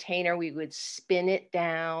a container. We would spin it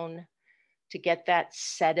down to get that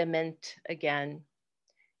sediment again.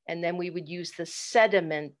 And then we would use the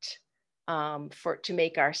sediment to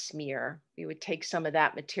make our smear. We would take some of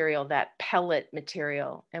that material, that pellet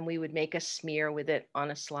material, and we would make a smear with it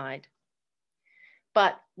on a slide.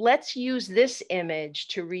 But let's use this image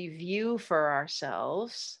to review for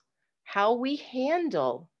ourselves how we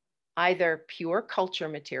handle either pure culture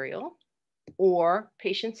material or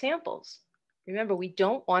patient samples. Remember, we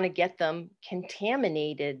don't want to get them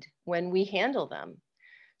contaminated when we handle them.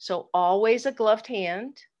 So always a gloved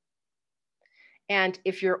hand. And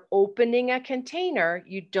if you're opening a container,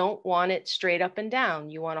 you don't want it straight up and down.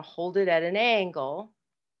 You want to hold it at an angle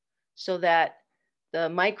so that the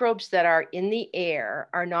microbes that are in the air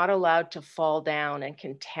are not allowed to fall down and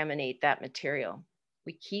contaminate that material.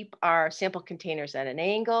 We keep our sample containers at an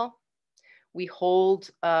angle. We hold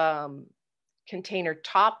container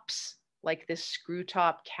tops, like this screw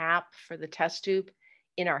top cap for the test tube,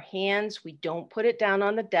 in our hands. We don't put it down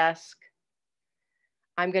on the desk.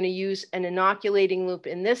 I'm going to use an inoculating loop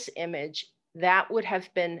in this image. That would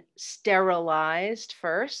have been sterilized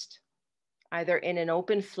first, either in an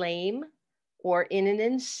open flame or in an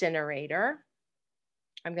incinerator.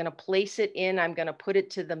 I'm going to place it in, I'm going to put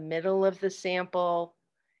it to the middle of the sample,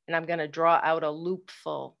 and I'm going to draw out a loop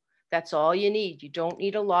full. That's all you need. You don't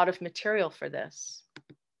need a lot of material for this.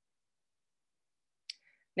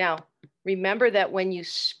 Now, remember that when you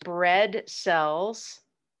spread cells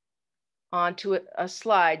onto a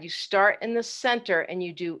slide, you start in the center and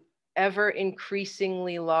you do ever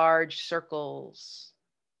increasingly large circles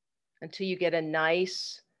until you get a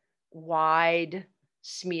nice wide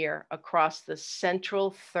smear across the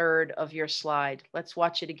central third of your slide. Let's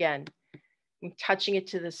watch it again. I'm touching it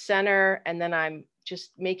to the center, and then I'm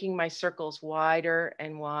just making my circles wider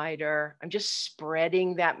and wider. I'm just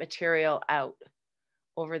spreading that material out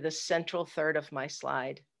over the central third of my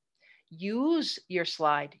slide. Use your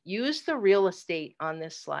slide. Use the real estate on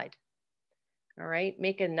this slide. All right,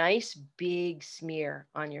 make a nice big smear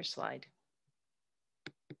on your slide.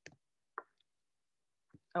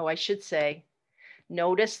 Oh, I should say,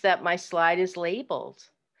 notice that my slide is labeled.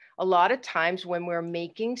 A lot of times when we're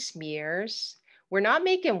making smears, we're not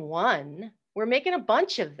making one, we're making a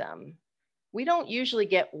bunch of them. We don't usually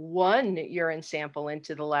get one urine sample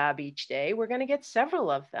into the lab each day. We're going to get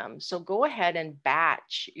several of them. So go ahead and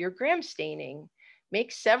batch your gram staining.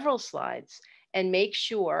 Make several slides and make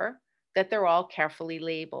sure that they're all carefully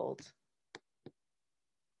labeled.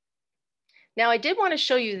 Now, I did want to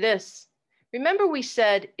show you this. Remember, we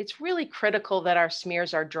said it's really critical that our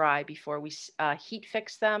smears are dry before we heat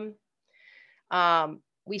fix them.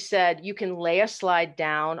 We said you can lay a slide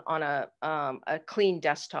down on a clean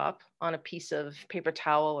desktop on a piece of paper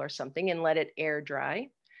towel or something and let it air dry.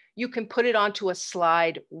 You can put it onto a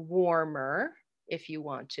slide warmer if you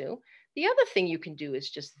want to. The other thing you can do is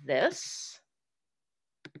just this.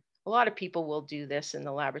 A lot of people will do this in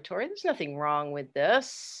the laboratory. There's nothing wrong with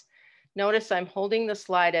this. Notice I'm holding the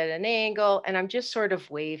slide at an angle and I'm just sort of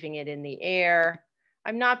waving it in the air.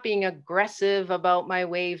 I'm not being aggressive about my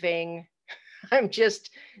waving. I'm just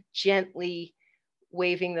gently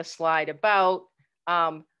waving the slide about.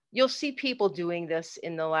 You'll see people doing this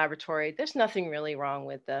in the laboratory. There's nothing really wrong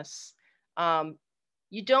with this.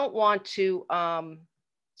 You don't want to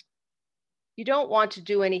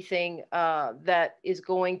do anything that is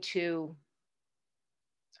going to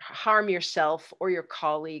harm yourself or your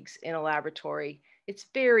colleagues in a laboratory. It's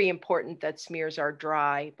very important that smears are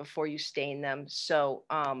dry before you stain them. So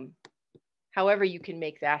however you can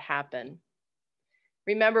make that happen.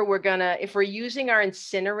 Remember, if we're using our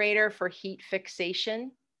incinerator for heat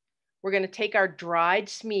fixation, we're gonna take our dried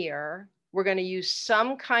smear, we're gonna use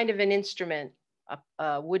some kind of an instrument,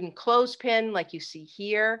 a wooden clothespin like you see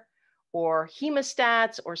here, or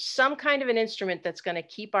hemostats, or some kind of an instrument that's gonna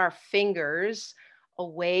keep our fingers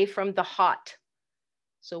away from the hot.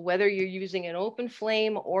 So whether you're using an open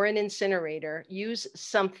flame or an incinerator, use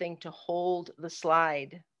something to hold the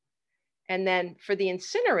slide. And then for the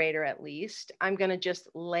incinerator, at least, I'm going to just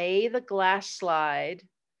lay the glass slide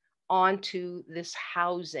onto this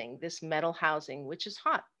housing, this metal housing, which is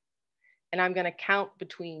hot. And I'm going to count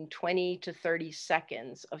between 20 to 30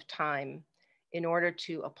 seconds of time in order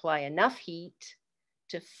to apply enough heat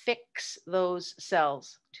to fix those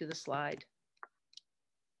cells to the slide.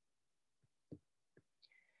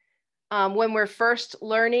 When we're first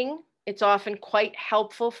learning, it's often quite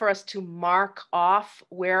helpful for us to mark off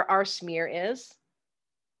where our smear is.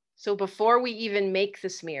 So before we even make the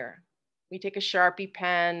smear, we take a Sharpie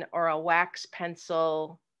pen or a wax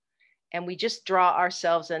pencil, and we just draw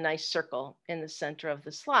ourselves a nice circle in the center of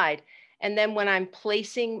the slide. And then when I'm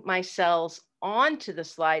placing my cells onto the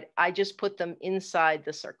slide, I just put them inside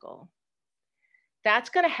the circle. That's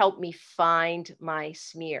going to help me find my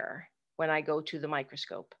smear when I go to the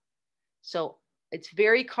microscope. So it's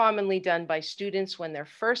very commonly done by students when they're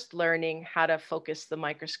first learning how to focus the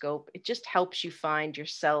microscope. It just helps you find your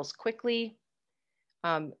cells quickly.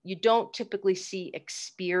 You don't typically see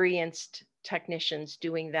experienced technicians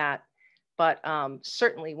doing that, but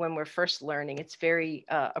certainly when we're first learning, it's very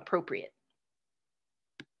appropriate.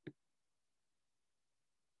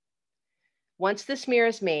 Once the smear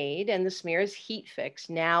is made and the smear is heat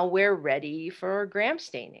fixed, now we're ready for gram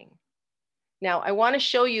staining. Now, I want to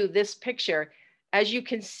show you this picture. As you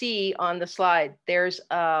can see on the slide, there's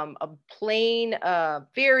a plain,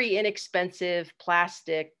 very inexpensive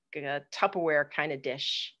plastic Tupperware kind of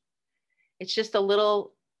dish. It's just a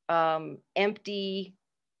little empty,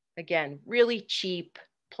 again, really cheap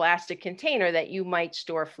plastic container that you might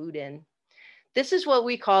store food in. This is what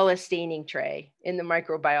we call a staining tray in the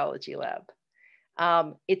microbiology lab.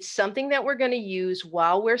 It's something that we're going to use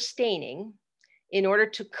while we're staining in order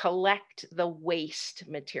to collect the waste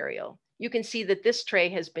material. You can see that this tray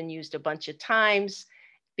has been used a bunch of times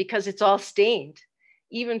because it's all stained.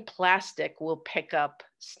 Even plastic will pick up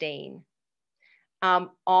stain.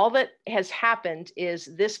 All that has happened is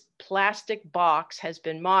this plastic box has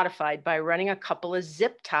been modified by running a couple of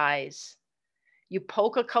zip ties. You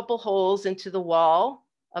poke a couple holes into the wall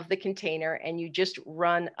of the container and you just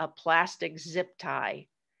run a plastic zip tie.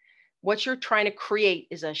 What you're trying to create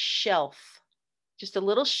is a shelf, just a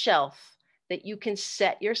little shelf that you can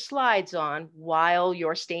set your slides on while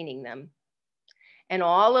you're staining them. And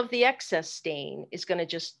all of the excess stain is going to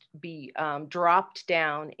just be dropped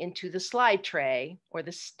down into the slide tray or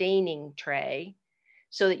the staining tray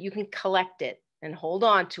so that you can collect it and hold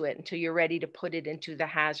on to it until you're ready to put it into the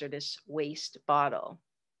hazardous waste bottle.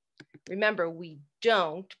 Remember, we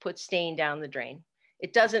don't put stain down the drain.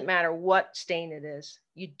 It doesn't matter what stain it is,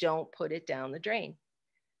 you don't put it down the drain.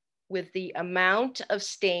 With the amount of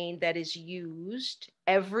stain that is used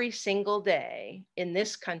every single day in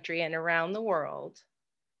this country and around the world,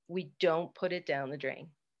 we don't put it down the drain.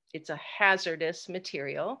 It's a hazardous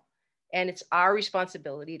material, and it's our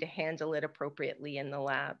responsibility to handle it appropriately in the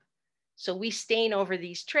lab. So we stain over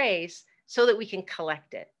these trays so that we can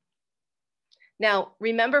collect it. Now,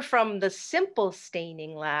 remember from the simple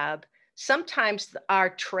staining lab, sometimes our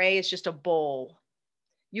tray is just a bowl.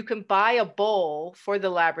 You can buy a bowl for the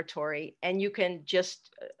laboratory and you can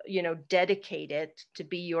just, dedicate it to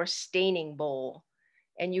be your staining bowl.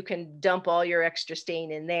 And you can dump all your extra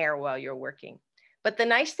stain in there while you're working. But the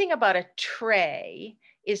nice thing about a tray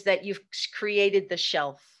is that you've created the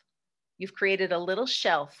shelf. You've created a little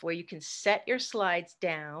shelf where you can set your slides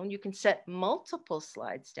down. You can set multiple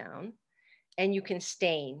slides down and you can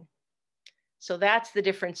stain. So that's the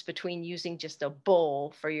difference between using just a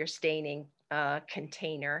bowl for your staining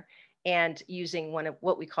container and using one of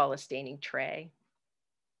what we call a staining tray.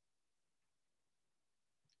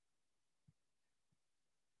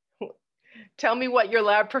 Tell me what your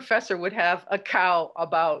lab professor would have a cow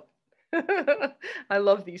about. I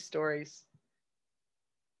love these stories.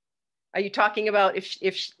 Are you talking about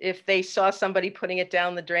if they saw somebody putting it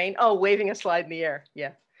down the drain? Oh, waving a slide in the air.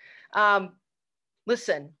 Yeah.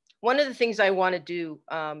 Listen, one of the things I want to do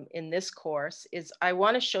in this course is I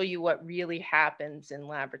want to show you what really happens in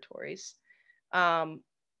laboratories,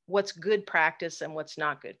 what's good practice and what's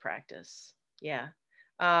not good practice. Yeah.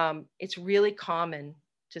 It's really common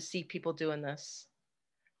to see people doing this.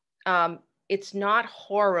 It's not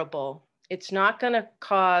horrible. It's not going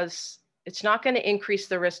to increase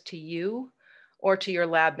the risk to you or to your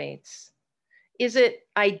lab mates. Is it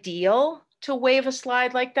ideal to wave a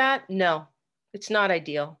slide like that? No, it's not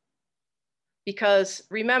ideal. Because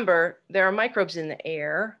remember, there are microbes in the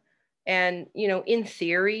air and, in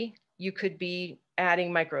theory, you could be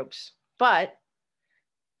adding microbes. But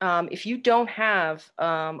if you don't have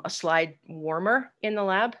a slide warmer in the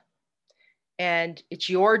lab, and it's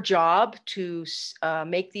your job to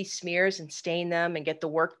make these smears and stain them and get the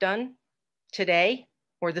work done today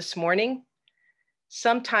or this morning,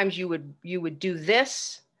 sometimes you would do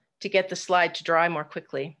this to get the slide to dry more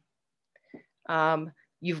quickly.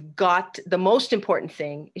 The most important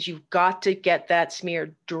thing is you've got to get that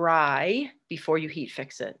smear dry before you heat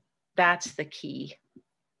fix it. That's the key.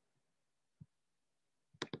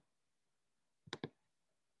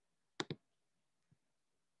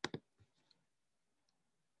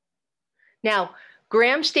 Now,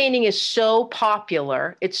 gram staining is so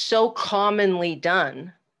popular, it's so commonly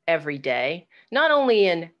done every day, not only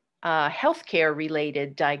in healthcare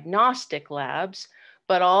related diagnostic labs,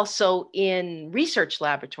 but also in research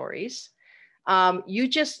laboratories.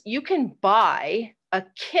 You can buy a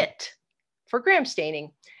kit for gram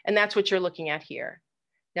staining, and that's what you're looking at here.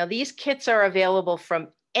 Now, these kits are available from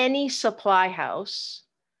any supply house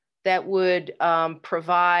that would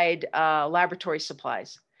provide laboratory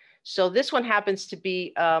supplies. So this one happens to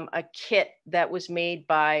be a kit that was made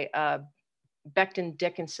by Becton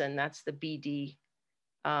Dickinson, that's the BD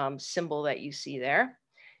symbol that you see there.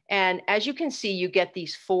 And as you can see, you get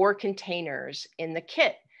these 4 containers in the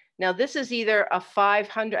kit. Now this is either a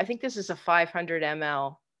 500, I think this is a 500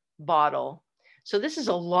 ml bottle. So this is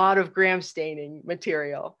a lot of gram staining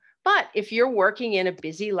material. But if you're working in a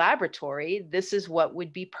busy laboratory, this is what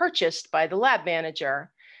would be purchased by the lab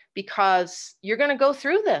manager, because you're going to go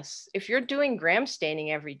through this. If you're doing gram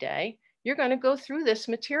staining every day, you're going to go through this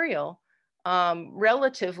material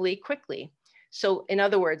relatively quickly. So in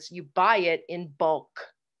other words, you buy it in bulk.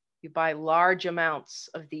 You buy large amounts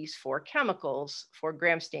of these 4 chemicals for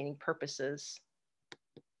gram staining purposes.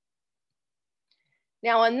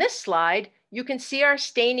 Now on this slide, you can see our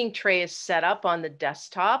staining tray is set up on the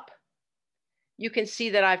desktop. You can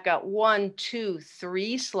see that I've got 1, 2,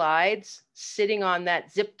 3 slides sitting on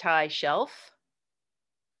that zip tie shelf.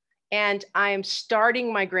 And I am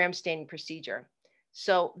starting my gram staining procedure.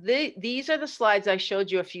 So these are the slides I showed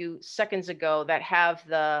you a few seconds ago that have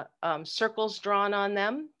the circles drawn on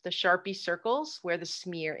them, the Sharpie circles where the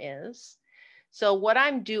smear is. So what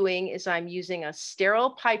I'm doing is I'm using a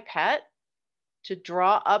sterile pipette to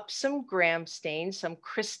draw up some gram stain, some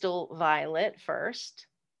crystal violet first.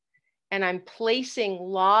 And I'm placing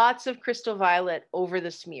lots of crystal violet over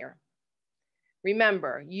the smear.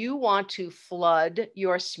 Remember, you want to flood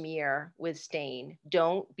your smear with stain.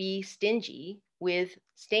 Don't be stingy with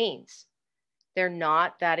stains. They're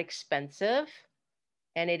not that expensive,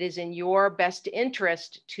 and it is in your best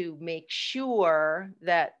interest to make sure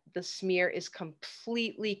that the smear is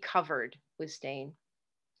completely covered with stain.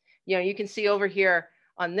 You know, you can see over here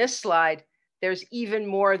on this slide, there's even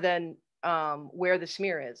more than where the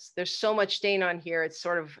smear is. There's so much stain on here, it's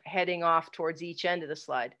sort of heading off towards each end of the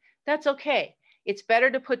slide. That's okay. It's better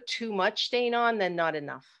to put too much stain on than not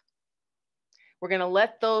enough. We're going to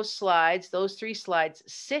let those slides, those 3 slides,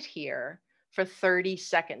 sit here for 30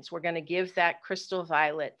 seconds. We're going to give that crystal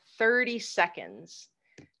violet 30 seconds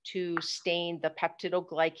to stain the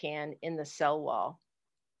peptidoglycan in the cell wall.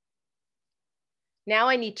 Now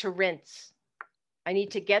I need to rinse. I need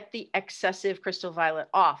to get the excessive crystal violet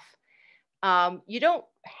off. You don't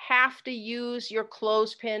have to use your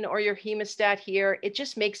clothespin or your hemostat here. It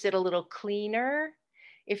just makes it a little cleaner.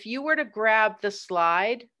 If you were to grab the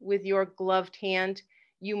slide with your gloved hand,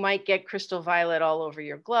 you might get crystal violet all over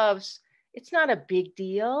your gloves. It's not a big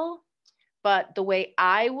deal, but the way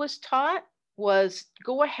I was taught was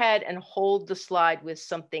go ahead and hold the slide with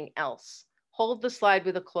something else. Hold the slide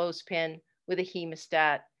with a clothespin, with a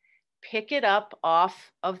hemostat, pick it up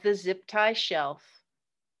off of the zip tie shelf,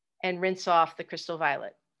 and rinse off the crystal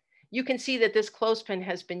violet. You can see that this clothespin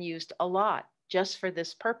has been used a lot just for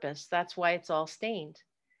this purpose. That's why it's all stained.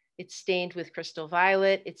 It's stained with crystal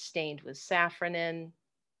violet. It's stained with safranin.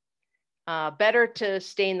 Better to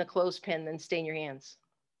stain the clothespin than stain your hands.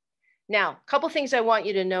 Now, a couple things I want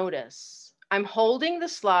you to notice. I'm holding the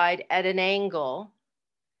slide at an angle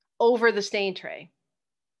over the stain tray.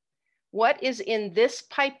 What is in this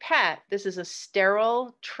pipette? This is a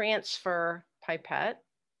sterile transfer pipette.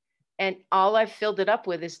 And all I've filled it up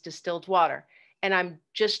with is distilled water. And I'm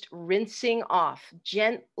just rinsing off,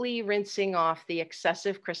 gently rinsing off the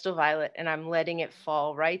excessive crystal violet, and I'm letting it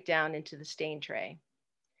fall right down into the stain tray.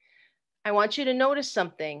 I want you to notice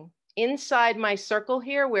something. Inside my circle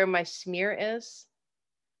here where my smear is,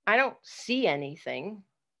 I don't see anything.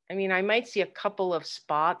 I mean, I might see a couple of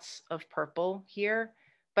spots of purple here,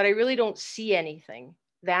 but I really don't see anything.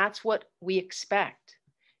 That's what we expect.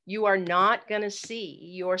 You are not going to see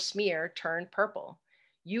your smear turn purple.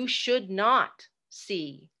 You should not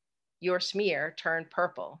see your smear turn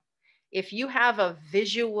purple. If you have a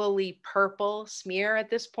visually purple smear at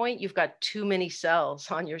this point, you've got too many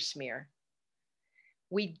cells on your smear.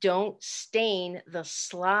 We don't stain the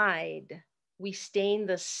slide. We stain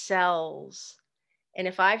the cells. And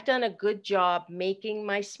if I've done a good job making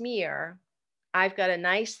my smear, I've got a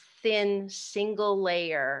nice thin single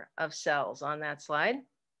layer of cells on that slide.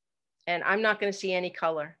 And I'm not going to see any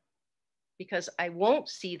color because I won't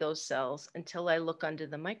see those cells until I look under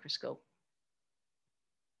the microscope.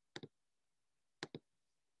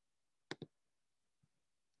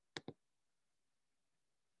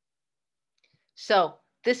 So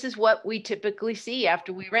this is what we typically see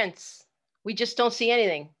after we rinse. We just don't see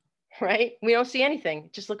anything, right? We don't see anything.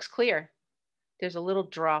 It just looks clear. There's a little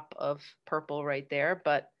drop of purple right there,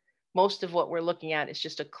 but most of what we're looking at is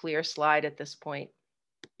just a clear slide at this point.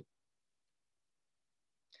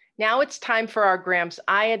 Now it's time for our grams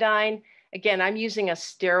iodine. Again, I'm using a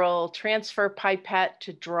sterile transfer pipette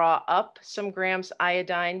to draw up some grams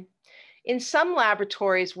iodine. In some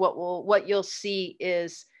laboratories, what you'll see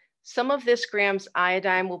is Some of this grams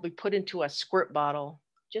iodine will be put into a squirt bottle,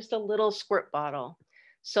 just a little squirt bottle,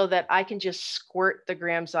 so that I can just squirt the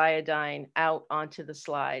grams iodine out onto the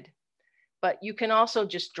slide. But you can also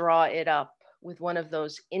just draw it up with one of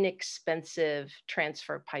those inexpensive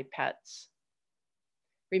transfer pipettes.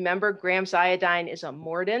 Remember, grams iodine is a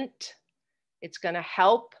mordant. It's going to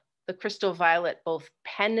help the crystal violet both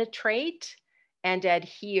penetrate and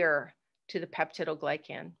adhere to the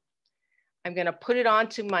peptidoglycan. I'm going to put it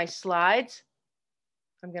onto my slides.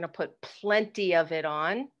 I'm going to put plenty of it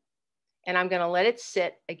on, and I'm going to let it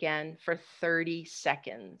sit again for 30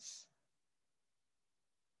 seconds.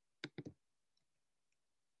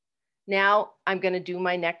 Now I'm going to do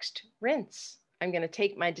my next rinse. I'm going to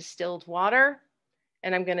take my distilled water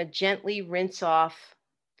and I'm going to gently rinse off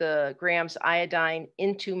the grams iodine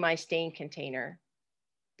into my stain container.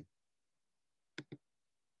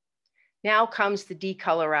 Now comes the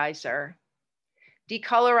decolorizer.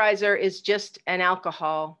 Decolorizer is just an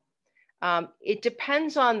alcohol. It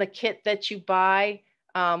depends on the kit that you buy,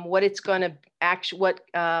 what it's going to what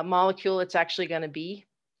molecule it's actually going to be.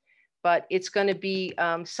 But it's going to be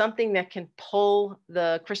something that can pull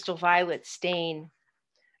the crystal violet stain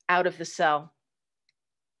out of the cell.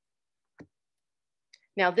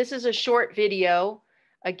 Now, this is a short video,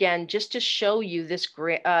 again, just to show you this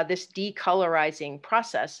decolorizing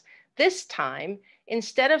process. This time,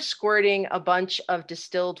 instead of squirting a bunch of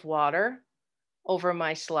distilled water over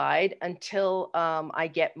my slide until I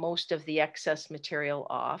get most of the excess material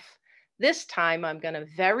off, this time I'm going to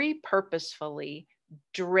very purposefully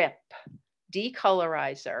drip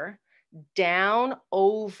decolorizer down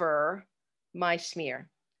over my smear.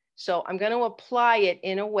 So I'm going to apply it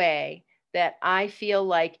in a way that I feel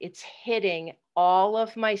like it's hitting all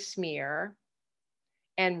of my smear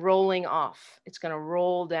and rolling off. It's going to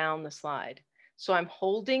roll down the slide. So I'm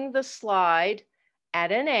holding the slide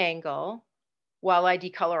at an angle while I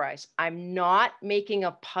decolorize. I'm not making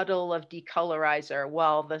a puddle of decolorizer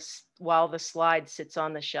while the slide sits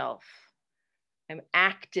on the shelf. I'm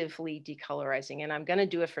actively decolorizing, and I'm going to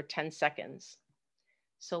do it for 10 seconds.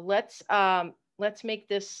 So let's make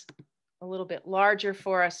this a little bit larger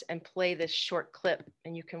for us and play this short clip,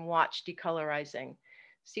 and you can watch decolorizing.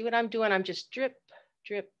 See what I'm doing? I'm just drip,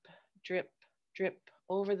 drip, drip, drip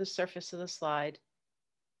over the surface of the slide.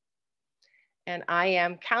 And I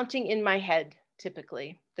am counting in my head,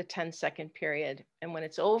 typically, the 10-second period. And when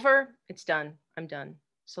it's over, it's done. I'm done.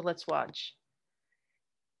 So let's watch.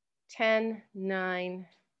 10, 9,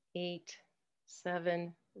 8,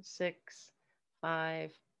 7, 6,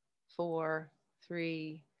 5, 4,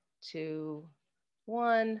 3, 2,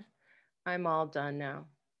 1. I'm all done now.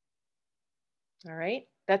 All right,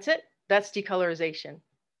 that's it. That's decolorization.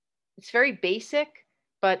 It's very basic,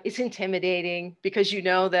 but it's intimidating because you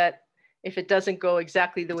know that if it doesn't go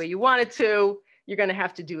exactly the way you want it to, you're going to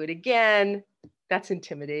have to do it again. That's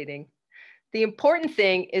intimidating. The important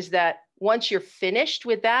thing is that once you're finished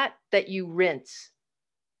with that you rinse,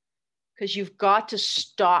 because you've got to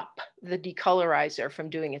stop the decolorizer from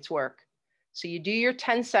doing its work. So you do your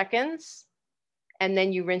 10 seconds and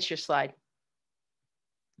then you rinse your slide.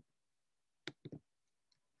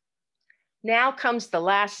 Now comes the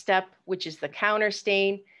last step, which is the counter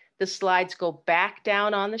stain. The slides go back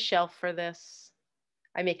down on the shelf for this.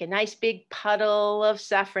 I make a nice big puddle of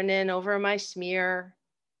safranin over my smear.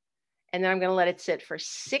 And then I'm going to let it sit for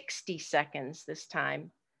 60 seconds this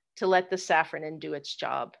time to let the safranin do its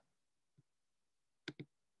job.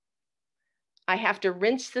 I have to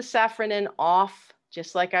rinse the safranin off,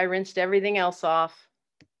 just like I rinsed everything else off.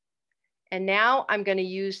 And now I'm going to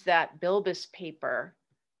use that bilbus paper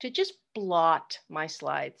to just blot my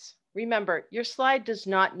slides. Remember, your slide does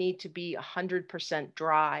not need to be 100%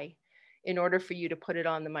 dry in order for you to put it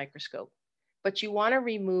on the microscope. But you want to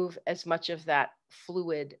remove as much of that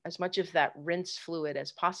fluid, as much of that rinse fluid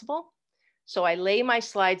as possible. So I lay my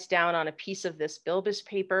slides down on a piece of this bilbus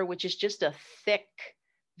paper, which is just a thick,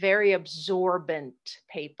 very absorbent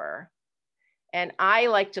paper. And I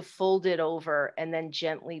like to fold it over and then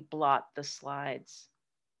gently blot the slides.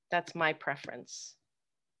 That's my preference.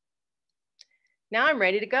 Now I'm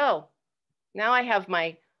ready to go. Now I have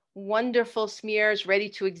my wonderful smears ready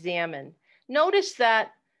to examine. Notice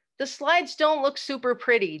that the slides don't look super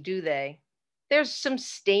pretty, do they? There's some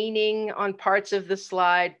staining on parts of the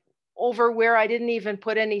slide over where I didn't even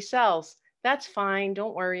put any cells. That's fine,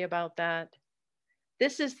 don't worry about that.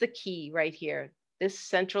 This is the key right here, this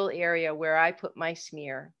central area where I put my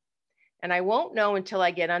smear. And I won't know until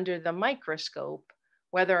I get under the microscope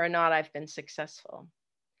whether or not I've been successful.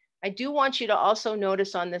 I do want you to also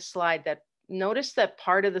notice on this slide that, notice that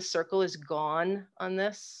part of the circle is gone on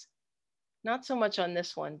this. Not so much on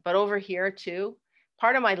this one, but over here too,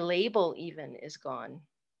 part of my label even is gone.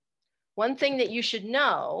 One thing that you should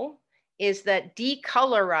know is that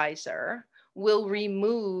decolorizer will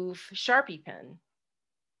remove Sharpie pen.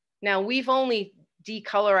 Now we've only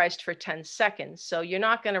decolorized for 10 seconds, so you're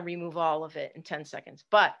not going to remove all of it in 10 seconds,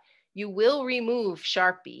 but you will remove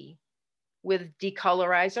Sharpie with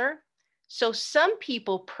decolorizer. So some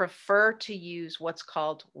people prefer to use what's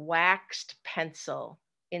called waxed pencil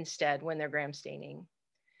instead when they're gram staining.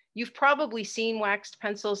 You've probably seen waxed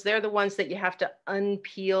pencils. They're the ones that you have to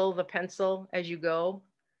unpeel the pencil as you go.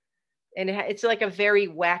 And it's like a very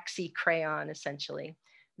waxy crayon, essentially.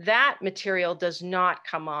 That material does not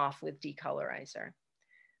come off with decolorizer.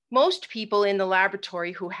 Most people in the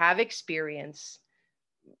laboratory who have experience,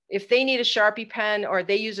 if they need a Sharpie pen or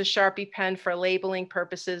they use a Sharpie pen for labeling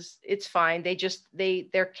purposes, it's fine.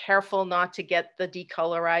 They're careful not to get the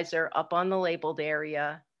decolorizer up on the labeled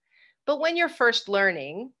area. But when you're first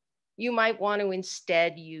learning, you might want to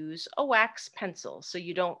instead use a wax pencil so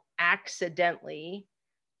you don't accidentally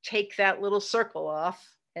take that little circle off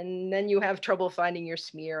and then you have trouble finding your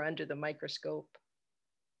smear under the microscope.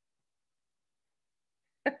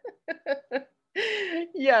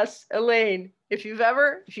 Yes, Elaine, if you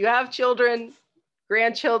have children,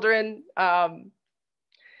 grandchildren,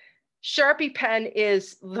 Sharpie pen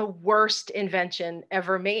is the worst invention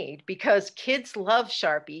ever made because kids love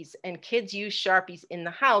Sharpies and kids use Sharpies in the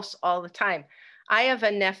house all the time. I have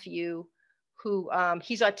a nephew who,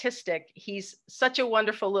 he's autistic. He's such a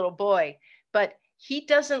wonderful little boy, but he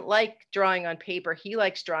doesn't like drawing on paper. He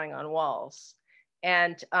likes drawing on walls.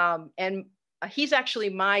 And he's actually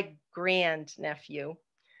my grandnephew.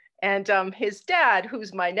 And his dad,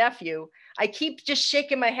 who's my nephew, I keep just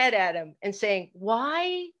shaking my head at him and saying,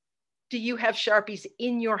 why do you have Sharpies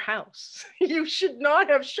in your house? You should not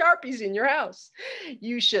have Sharpies in your house.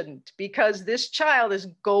 You shouldn't, because this child is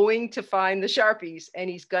going to find the Sharpies and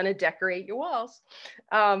he's going to decorate your walls.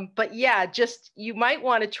 But yeah, just you might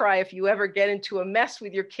want to try, if you ever get into a mess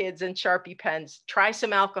with your kids and Sharpie pens, try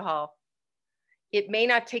some alcohol. It may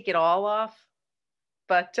not take it all off,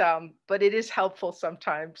 but it is helpful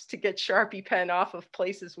sometimes to get Sharpie pen off of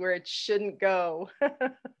places where it shouldn't go.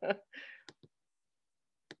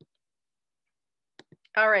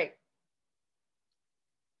 All right.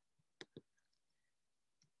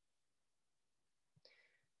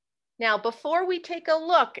 Now, before we take a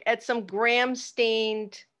look at some gram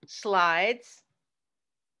stained slides,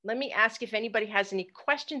 let me ask if anybody has any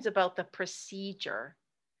questions about the procedure.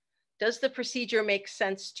 Does the procedure make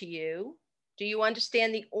sense to you? Do you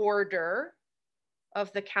understand the order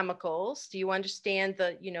of the chemicals? Do you understand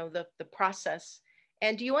the process?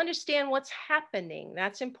 And do you understand what's happening?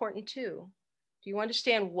 That's important too. Do you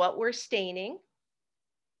understand what we're staining,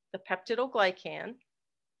 the peptidoglycan,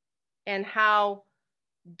 and how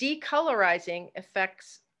decolorizing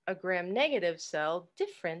affects a gram-negative cell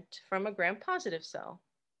different from a gram-positive cell?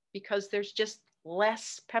 Because there's just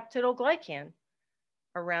less peptidoglycan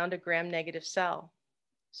around a gram-negative cell.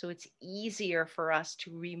 So it's easier for us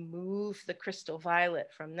to remove the crystal violet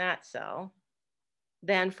from that cell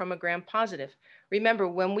than from a gram-positive. Remember,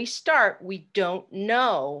 when we start, we don't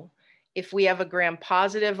know if we have a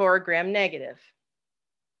gram-positive or a gram-negative.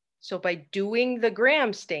 So by doing the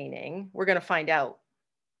gram staining, we're going to find out.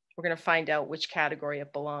 We're going to find out which category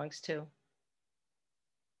it belongs to.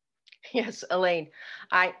 Yes, Elaine,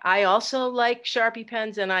 I also like Sharpie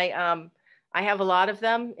pens, and I have a lot of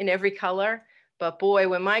them in every color. But boy,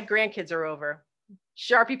 when my grandkids are over,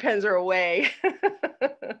 Sharpie pens are away.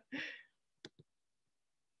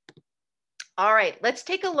 All right, let's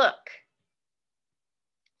take a look.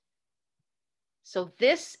 So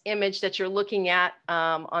this image that you're looking at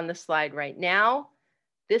on the slide right now,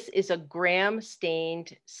 this is a gram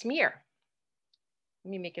stained smear.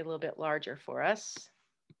 Let me make it a little bit larger for us.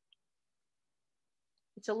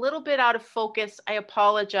 It's a little bit out of focus. I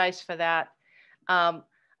apologize for that.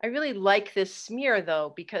 I really like this smear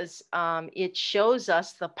though, because it shows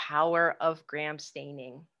us the power of gram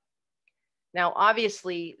staining. Now,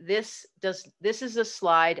 obviously, this is a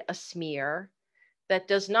slide, a smear, that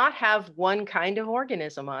does not have one kind of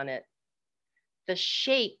organism on it. The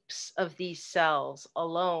shapes of these cells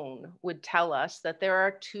alone would tell us that there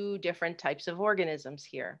are two different types of organisms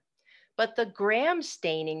here. But the gram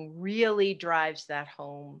staining really drives that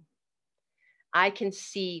home. I can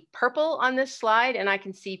see purple on this slide and I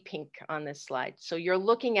can see pink on this slide. So you're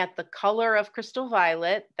looking at the color of crystal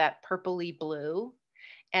violet, that purpley blue,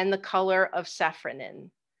 and the color of safranin,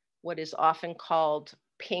 what is often called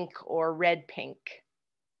pink or red pink.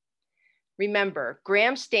 Remember,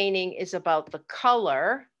 gram staining is about the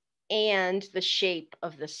color and the shape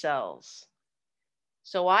of the cells.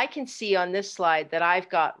 So I can see on this slide that I've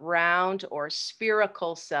got round or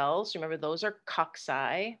spherical cells. Remember, those are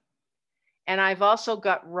cocci. And I've also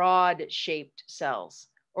got rod-shaped cells,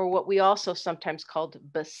 or what we also sometimes called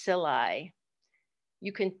bacilli.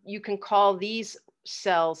 You can call these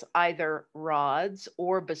cells either rods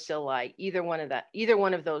or bacilli. Either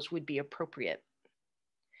one of those would be appropriate.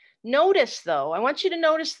 Notice though, I want you to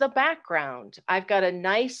notice the background. I've got a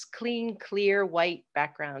nice, clean, clear white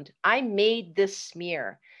background. I made this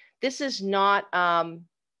smear. This is not a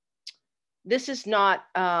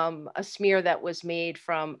smear that was made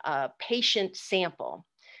from a patient sample.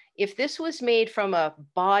 If this was made from a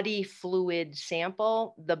body fluid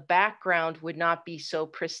sample, the background would not be so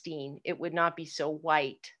pristine. It would not be so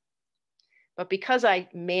white. But because I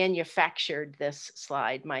manufactured this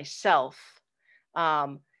slide myself,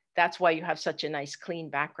 that's why you have such a nice clean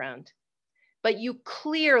background. But you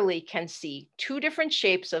clearly can see two different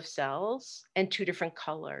shapes of cells and two different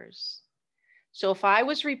colors. So if I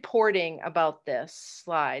was reporting about this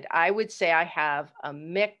slide, I would say I have a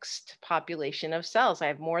mixed population of cells. I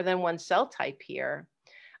have more than one cell type here.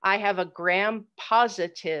 I have a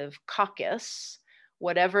gram-positive coccus,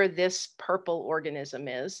 whatever this purple organism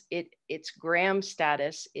is, its gram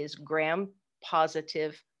status is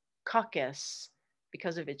gram-positive coccus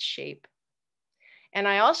because of its shape. And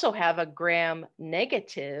I also have a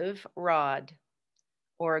gram-negative rod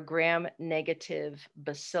or a gram-negative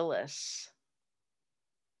bacillus.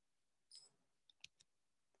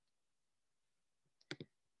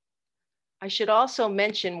 I should also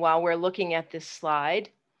mention while we're looking at this slide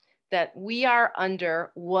that we are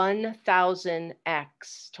under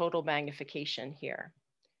 1000x total magnification here.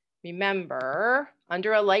 Remember,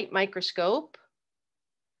 under a light microscope,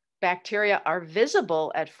 bacteria are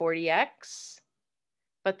visible at 40x,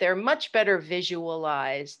 but they're much better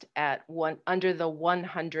visualized at under the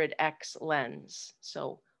 100x lens.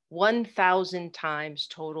 So 1000 times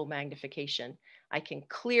total magnification. I can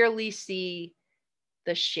clearly see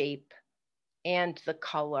the shape and the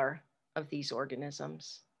color of these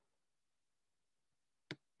organisms.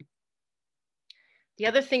 The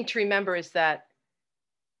other thing to remember is that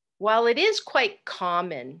while it is quite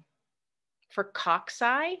common for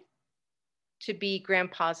cocci to be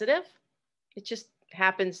gram-positive, it just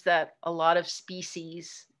happens that a lot of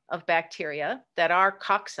species of bacteria that are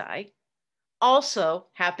cocci also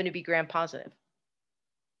happen to be gram-positive.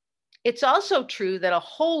 It's also true that a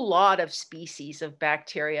whole lot of species of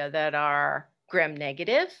bacteria that are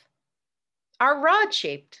gram-negative are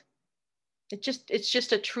rod-shaped. It's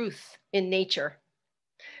just a truth in nature.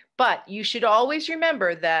 But you should always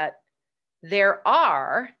remember that there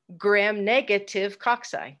are gram-negative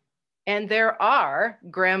cocci and there are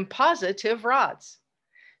gram-positive rods.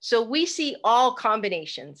 So we see all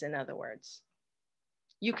combinations, in other words.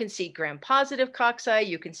 You can see gram-positive cocci,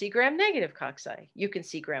 you can see gram-negative cocci. You can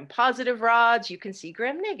see gram-positive rods, you can see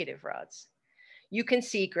gram-negative rods. You can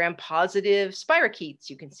see gram-positive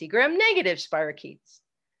spirochetes, you can see gram-negative spirochetes.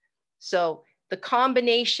 So the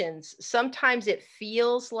combinations, sometimes it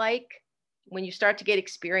feels like, when you start to get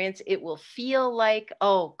experience, it will feel like,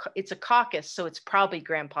 oh, it's a coccus, so it's probably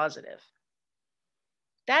gram-positive.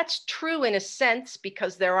 That's true in a sense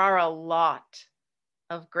because there are a lot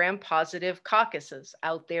of gram-positive coccuses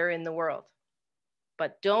out there in the world.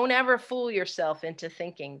 But don't ever fool yourself into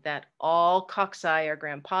thinking that all cocci are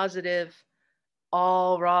gram-positive,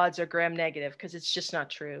 all rods are gram-negative, because it's just not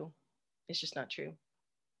true. It's just not true.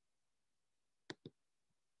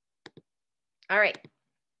 All right.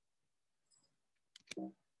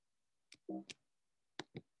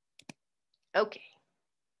 Okay.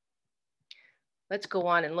 Let's go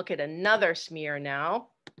on and look at another smear now.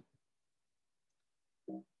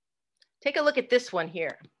 Take a look at this one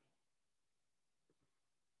here.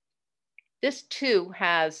 This too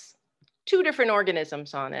has two different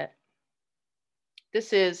organisms on it.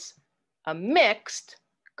 This is a mixed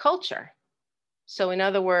culture. So in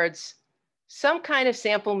other words, some kind of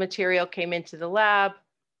sample material came into the lab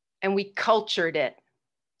and we cultured it.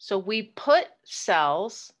 So we put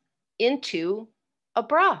cells into a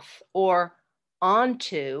broth or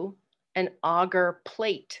onto an agar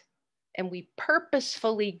plate. And we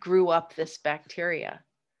purposefully grew up this bacteria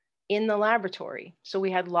in the laboratory. So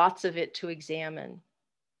we had lots of it to examine.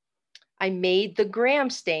 I made the gram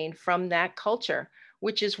stain from that culture,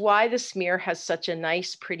 which is why the smear has such a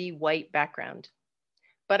nice, pretty white background.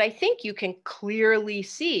 But I think you can clearly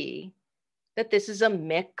see that this is a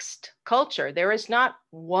mixed culture. There is not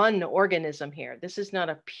one organism here. This is not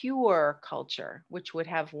a pure culture, which would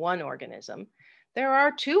have one organism. There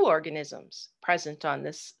are two organisms present on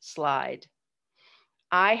this slide.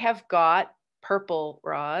 I have got purple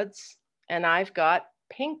rods and I've got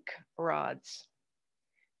pink rods.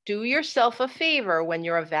 Do yourself a favor when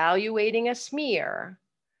you're evaluating a smear.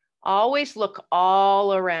 Always look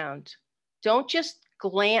all around. Don't just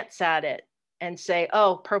glance at it and say,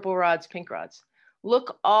 oh, purple rods, pink rods.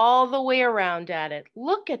 Look all the way around at it.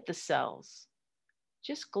 Look at the cells.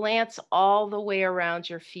 Just glance all the way around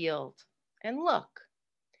your field and look.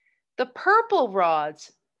 The purple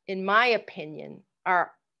rods, in my opinion,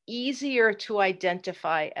 are easier to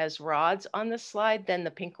identify as rods on the slide than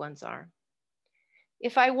the pink ones are.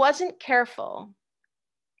 If I wasn't careful,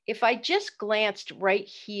 if I just glanced right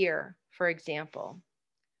here, for example,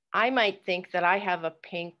 I might think that I have a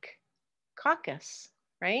pink coccus,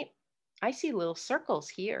 right? I see little circles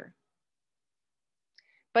here.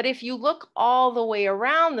 But if you look all the way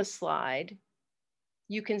around the slide,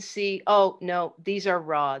 you can see, oh no, these are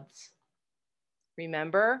rods.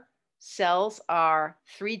 Remember, cells are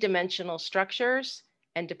three-dimensional structures,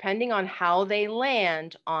 and depending on how they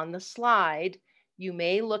land on the slide, you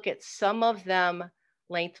may look at some of them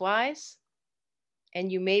lengthwise,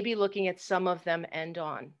 and you may be looking at some of them end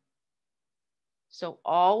on. So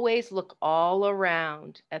always look all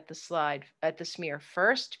around at the slide, at the smear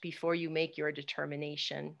first before you make your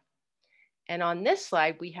determination. And on this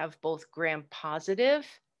slide, we have both gram-positive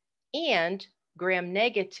and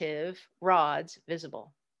gram-negative rods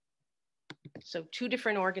visible. So two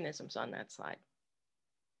different organisms on that slide.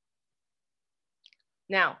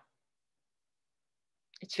 Now,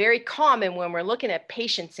 it's very common when we're looking at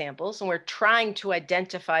patient samples and we're trying to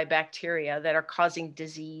identify bacteria that are causing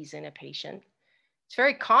disease in a patient. It's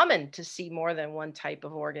very common to see more than one type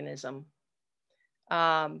of organism.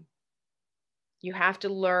 You have to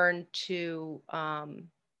learn to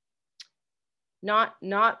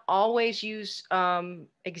not always use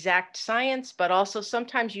exact science, but also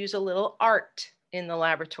sometimes use a little art in the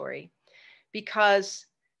laboratory. Because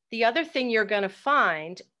the other thing you're going to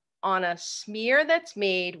find on a smear that's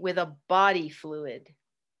made with a body fluid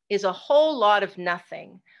is a whole lot of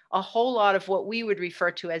nothing, a whole lot of what we would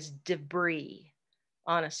refer to as debris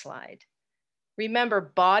on a slide. Remember,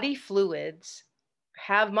 body fluids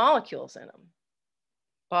have molecules in them.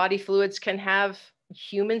 Body fluids can have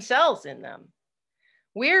human cells in them.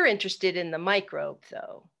 We're interested in the microbe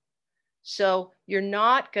though. So you're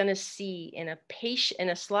not going to see in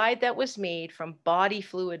a slide that was made from body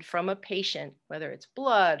fluid from a patient, whether it's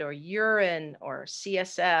blood or urine or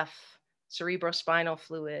CSF, cerebrospinal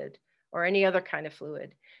fluid, or any other kind of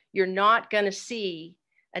fluid, you're not going to see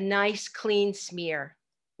a nice clean smear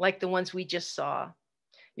like the ones we just saw.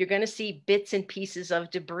 You're going to see bits and pieces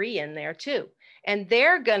of debris in there too. And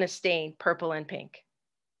they're going to stain purple and pink.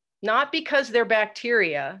 Not because they're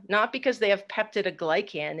bacteria, not because they have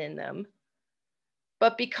peptidoglycan in them,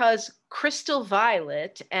 but because crystal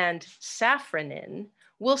violet and safranin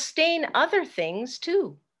will stain other things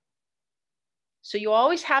too. So you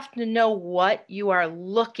always have to know what you are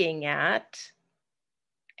looking at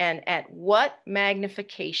and at what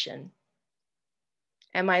magnification.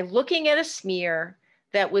 Am I looking at a smear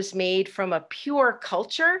that was made from a pure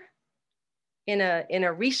culture in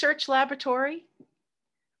a research laboratory?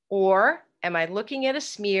 Or am I looking at a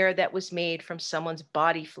smear that was made from someone's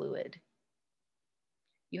body fluid?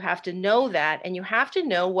 You have to know that, and you have to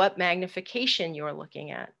know what magnification you're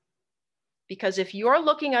looking at. Because if you're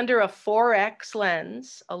looking under a 4X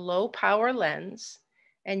lens, a low power lens,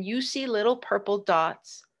 and you see little purple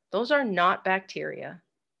dots, those are not bacteria.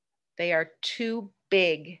 They are too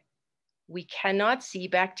big. We cannot see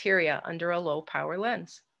bacteria under a low power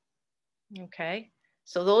lens. Okay?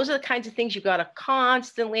 So those are the kinds of things you've got to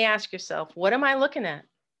constantly ask yourself, what am I looking at?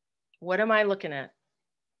 What am I looking at?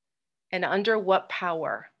 And under what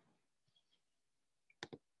power?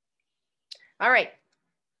 All right,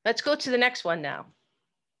 let's go to the next one now.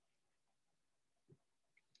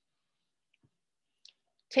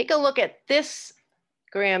 Take a look at this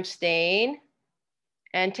gram stain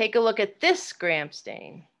and take a look at this gram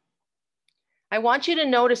stain. I want you to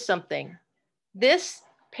notice something. This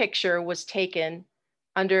picture was taken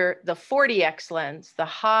under the 40X lens, the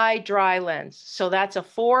high dry lens. So that's a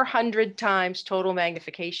 400 times total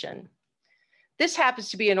magnification. This happens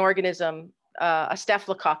to be an organism, a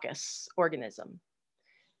Staphylococcus organism.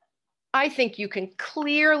 I think you can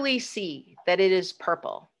clearly see that it is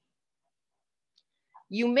purple.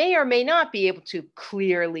 You may or may not be able to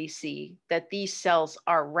clearly see that these cells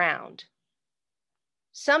are round.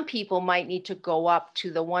 Some people might need to go up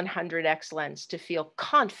to the 100X lens to feel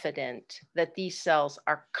confident that these cells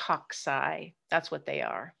are cocci. That's what they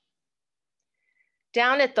are.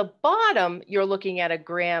 Down at the bottom, you're looking at a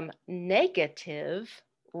gram negative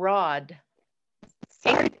rod.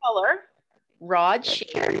 Same color, rod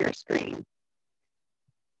shape. Share your screen.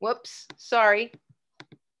 Whoops, sorry.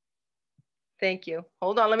 Thank you.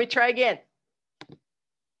 Hold on, let me try again.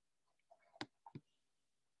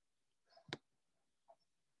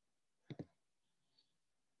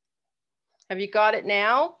 Have you got it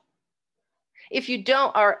now? If you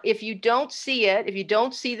don't, or if you don't see it, if you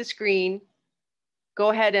don't see the screen, go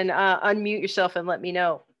ahead and unmute yourself and let me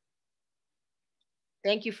know.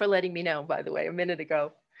 Thank you for letting me know, by the way, a minute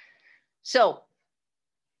ago. So,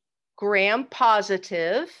 gram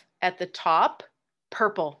positive at the top,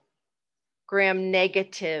 purple. Gram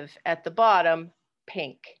negative at the bottom,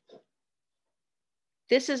 pink.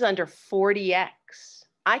 This is under 40x.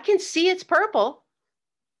 I can see it's purple.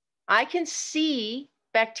 I can see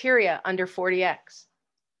bacteria under 40x.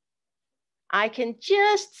 I can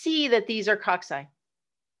just see that these are cocci.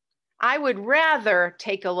 I would rather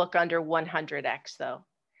take a look under 100x though,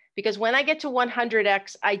 because when I get to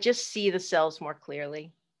 100x, I just see the cells more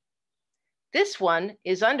clearly. This one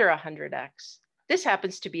is under 100x. This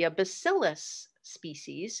happens to be a bacillus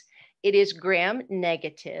species. It is gram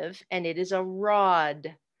negative and it is a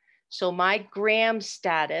rod. So my gram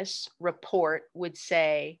status report would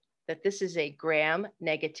say that this is a gram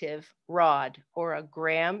negative rod or a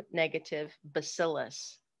gram negative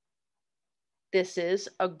bacillus. This is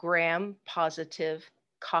a gram positive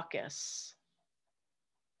coccus.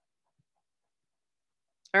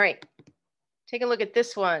 All right, take a look at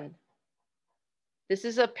this one. This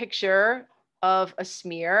is a picture of a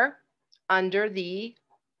smear under the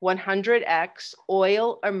 100x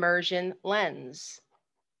oil immersion lens.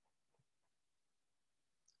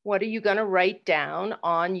 What are you going to write down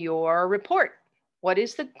on your report? What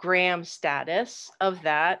is the gram status of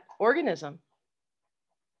that organism?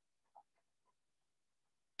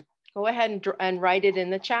 Go ahead and write it in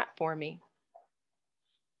the chat for me.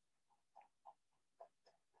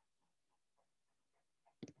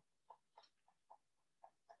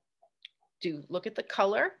 Look at the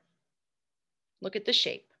color, look at the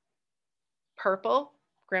shape. Purple,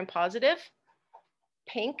 gram positive,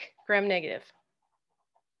 pink, gram negative.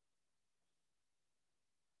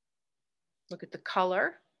 Look at the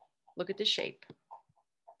color, look at the shape.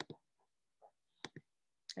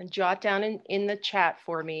 And jot down in the chat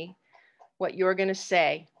for me what you're going to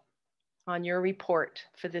say on your report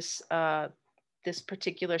for this, this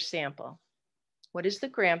particular sample. What is the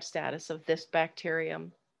gram status of this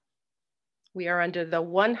bacterium? We are under the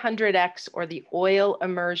 100x or the oil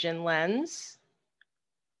immersion lens,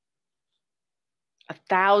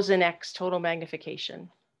 1000x total magnification.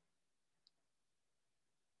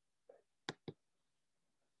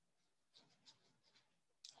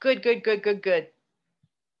 Good, good, good, good, good.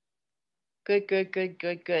 Good, good, good,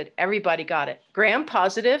 good, good. Everybody got it. Gram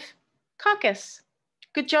positive coccus.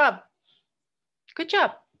 Good job. Good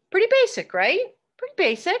job. Pretty basic, right? Pretty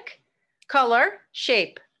basic. Color,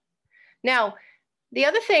 shape. Now, the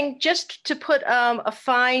other thing, just to put a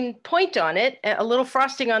fine point on it, a little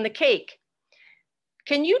frosting on the cake.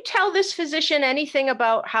 Can you tell this physician anything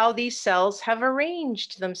about how these cells have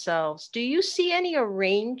arranged themselves? Do you see any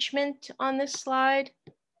arrangement on this slide?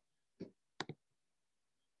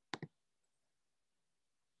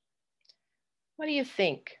 What do you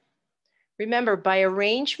think? Remember, by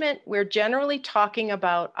arrangement, we're generally talking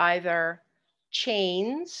about either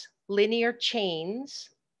chains, linear chains,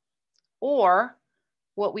 or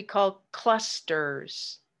what we call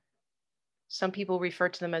clusters. Some people refer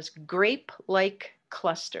to them as grape-like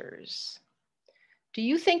clusters. Do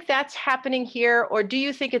you think that's happening here, or do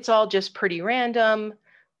you think it's all just pretty random?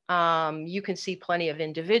 You can see plenty of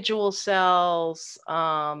individual cells.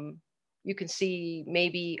 You can see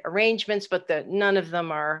maybe arrangements, but none of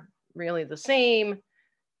them are really the same.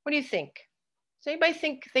 What do you think? Does anybody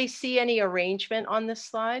think they see any arrangement on this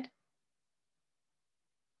slide?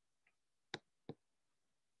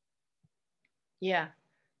 Yeah,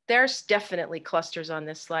 there's definitely clusters on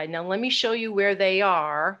this slide. Now let me show you where they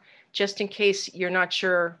are, just in case you're not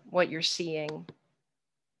sure what you're seeing.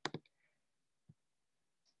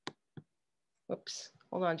 Whoops,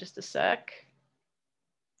 hold on just a sec.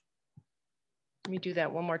 Let me do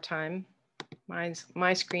that one more time.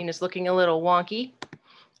 My screen is looking a little wonky.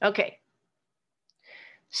 Okay,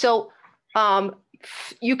 so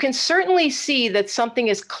you can certainly see that something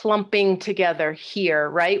is clumping together here,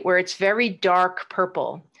 right? Where it's very dark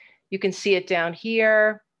purple. You can see it down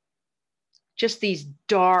here, just these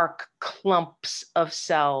dark clumps of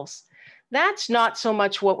cells. That's not so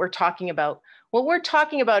much what we're talking about. What we're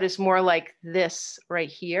talking about is more like this right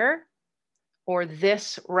here, or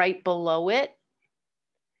this right below it.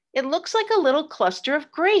 It looks like a little cluster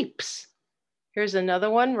of grapes. Here's another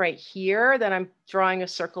one right here that I'm drawing a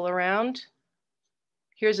circle around.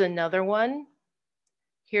 Here's another one.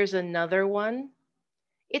 Here's another one.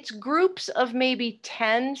 It's groups of maybe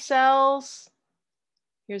 10 cells.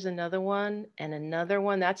 Here's another one and another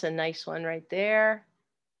one. That's a nice one right there.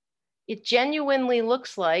 It genuinely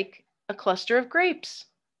looks like a cluster of grapes.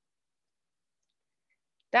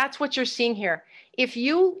 That's what you're seeing here. If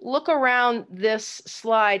you look around this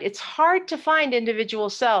slide, it's hard to find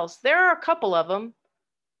individual cells. There are a couple of them.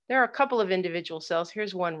 There are a couple of individual cells.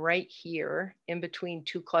 Here's one right here in between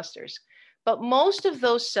two clusters. But most of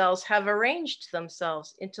those cells have arranged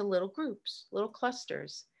themselves into little groups, little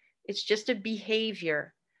clusters. It's just a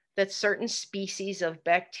behavior that certain species of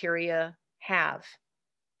bacteria have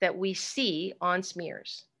that we see on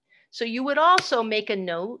smears. So you would also make a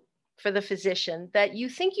note for the physician that you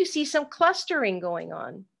think you see some clustering going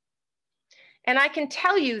on. And I can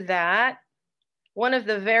tell you that one of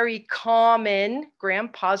the very common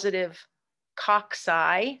gram-positive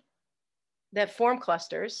cocci that form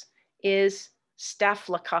clusters is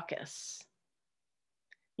Staphylococcus.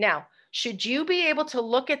 Now, should you be able to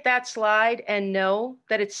look at that slide and know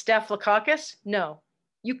that it's Staphylococcus? No,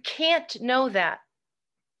 you can't know that.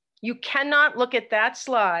 You cannot look at that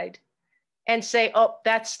slide and say, oh,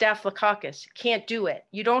 that's Staphylococcus. Can't do it.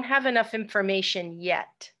 You don't have enough information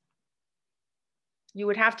yet. You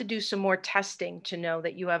would have to do some more testing to know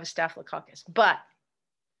that you have a Staphylococcus. But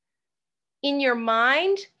in your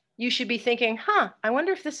mind, you should be thinking, I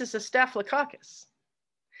wonder if this is a Staphylococcus.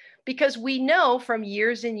 Because we know from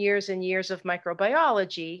years and years and years of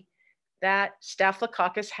microbiology that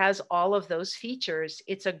Staphylococcus has all of those features.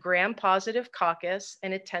 It's a gram-positive coccus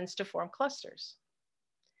and it tends to form clusters.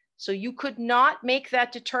 So you could not make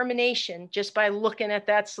that determination just by looking at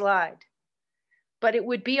that slide. But it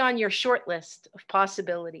would be on your short list of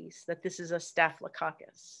possibilities that this is a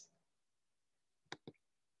Staphylococcus.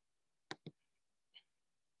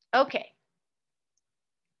 Okay.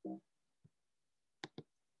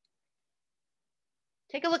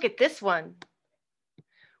 Take a look at this one.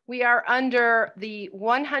 We are under the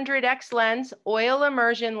 100x lens, oil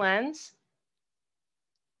immersion lens.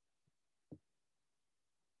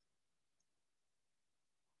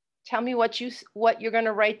 Tell me what you're going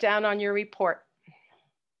to write down on your report.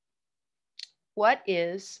 What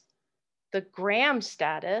is the gram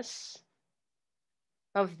status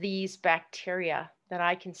of these bacteria that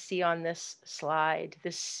I can see on this slide,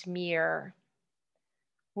 this smear?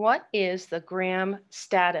 What is the gram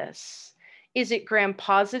status? Is it gram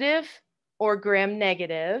positive or gram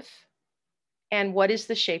negative? And what is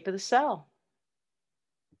the shape of the cell?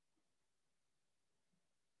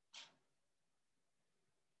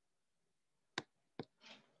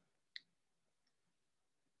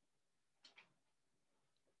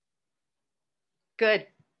 Good.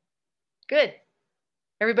 Good.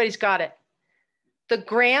 Everybody's got it. The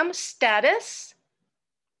gram status,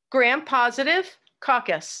 gram positive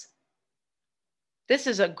coccus. This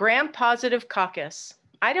is a gram positive coccus.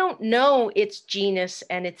 I don't know its genus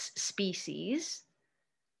and its species,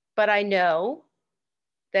 but I know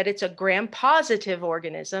that it's a gram positive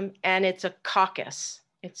organism and it's a coccus.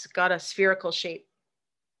 It's got a spherical shape.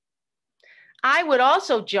 I would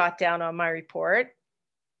also jot down on my report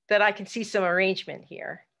that I can see some arrangement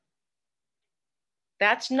here.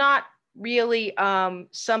 That's not really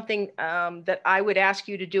something that I would ask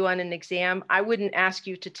you to do on an exam. I wouldn't ask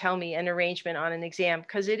you to tell me an arrangement on an exam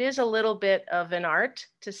because it is a little bit of an art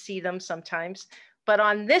to see them sometimes. But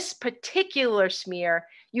on this particular smear,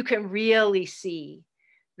 you can really see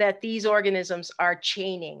that these organisms are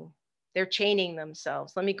chaining. They're chaining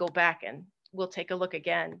themselves. Let me go back and we'll take a look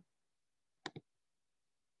again.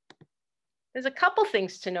 There's a couple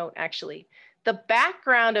things to note, actually. The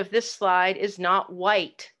background of this slide is not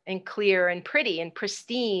white and clear and pretty and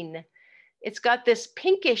pristine. It's got this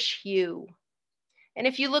pinkish hue. And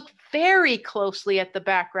if you look very closely at the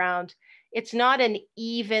background, it's not an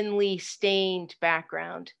evenly stained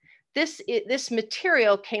background. This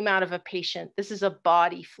material came out of a patient. This is a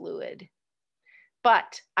body fluid.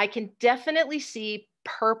 But I can definitely see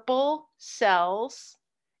purple cells,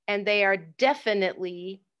 and they are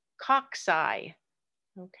definitely cocci,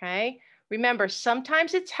 okay? Remember,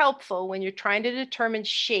 sometimes it's helpful when you're trying to determine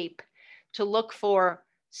shape to look for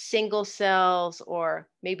single cells or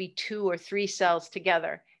maybe 2 or 3 cells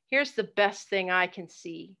together. Here's the best thing I can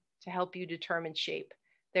see to help you determine shape.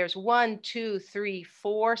 There's 1, 2, 3,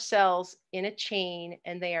 4 cells in a chain,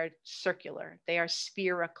 and they are circular. They are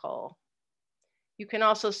spherical. You can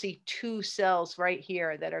also see 2 cells right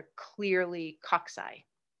here that are clearly cocci.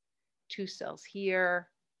 2 cells here.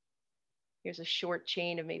 Here's a short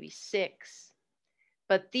chain of maybe 6.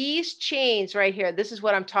 But these chains right here, this is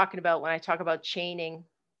what I'm talking about when I talk about chaining.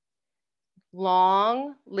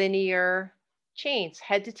 long linear chains,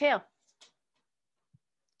 head to tail.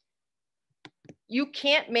 You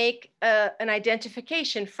can't make an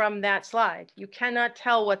identification from that slide. You cannot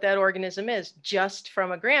tell what that organism is just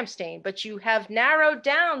from a gram stain, but you have narrowed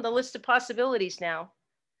down the list of possibilities now,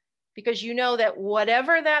 because you know that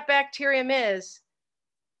whatever that bacterium is,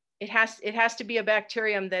 it has to be a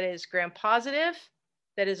bacterium that is gram positive,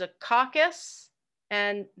 that is a coccus,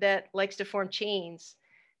 and that likes to form chains.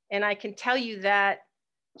 And I can tell you that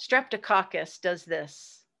Streptococcus does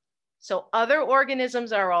this. So other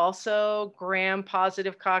organisms are also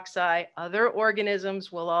gram-positive cocci. Other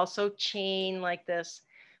organisms will also chain like this.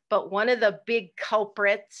 But one of the big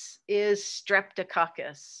culprits is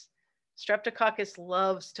Streptococcus. Streptococcus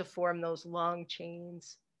loves to form those long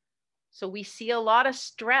chains. So we see a lot of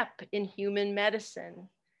strep in human medicine,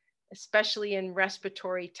 especially in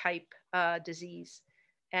respiratory type disease.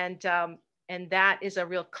 And that is a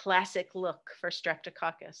real classic look for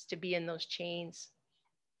Streptococcus, to be in those chains.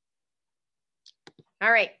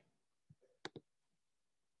 All right.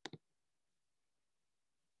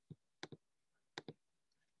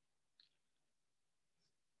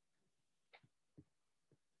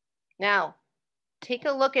 Now, take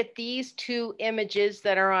a look at these two images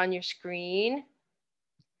that are on your screen.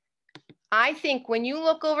 I think when you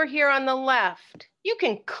look over here on the left, you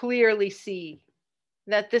can clearly see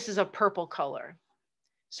that this is a purple color.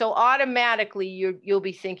 So automatically you'll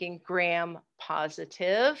be thinking gram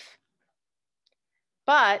positive.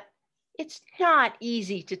 But it's not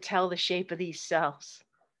easy to tell the shape of these cells.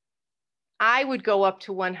 I would go up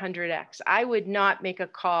to 100x. I would not make a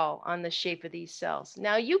call on the shape of these cells.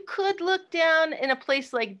 Now, you could look down in a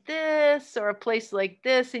place like this or a place like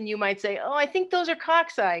this, and you might say, oh, I think those are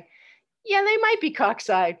cocci. Yeah, they might be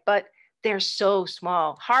cocci, but they're so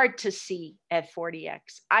small, hard to see at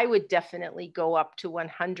 40x. I would definitely go up to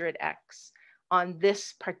 100x on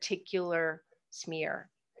this particular smear.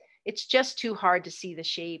 It's just too hard to see the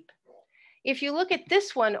shape. If you look at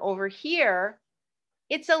this one over here,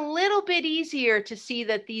 it's a little bit easier to see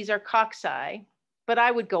that these are cocci, but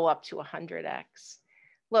I would go up to 100x.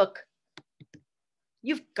 Look,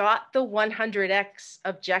 you've got the 100x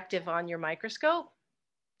objective on your microscope.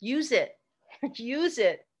 Use it, use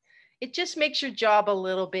it. It just makes your job a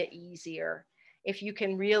little bit easier if you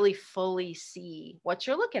can really fully see what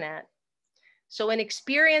you're looking at. So an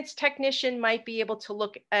experienced technician might be able to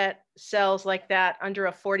look at cells like that under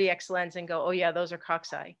a 40x lens and go, oh yeah, those are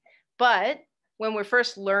cocci. But when we're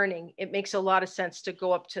first learning, it makes a lot of sense to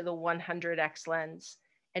go up to the 100x lens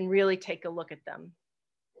and really take a look at them.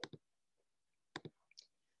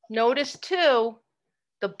 Notice too,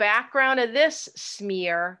 the background of this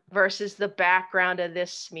smear versus the background of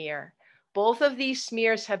this smear. Both of these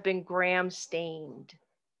smears have been gram stained,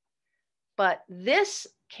 but this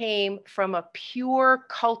came from a pure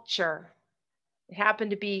culture. It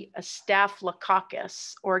happened to be a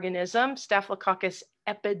Staphylococcus organism. Staphylococcus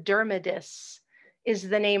epidermidis is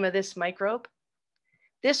the name of this microbe.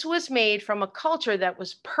 This was made from a culture that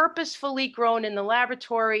was purposefully grown in the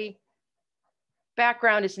laboratory.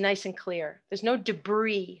 Background is nice and clear. There's no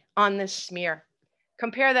debris on this smear.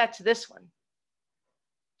 Compare that to this one.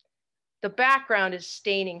 The background is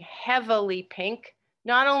staining heavily pink.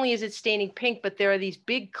 Not only is it staining pink, but there are these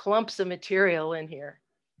big clumps of material in here.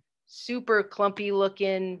 Super clumpy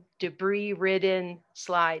looking, debris-ridden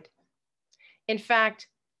slide. In fact,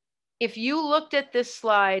 if you looked at this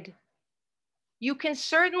slide, you can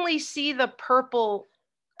certainly see the purple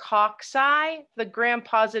cocci, the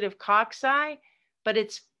gram-positive cocci, but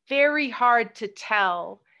it's very hard to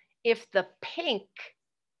tell if the pink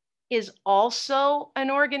is also an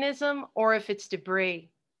organism or if it's debris.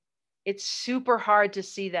 It's super hard to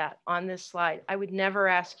see that on this slide. I would never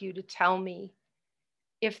ask you to tell me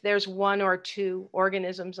if there's one or two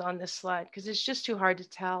organisms on this slide because it's just too hard to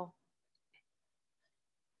tell.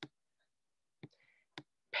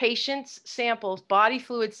 Patients' samples, body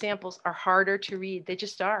fluid samples are harder to read. They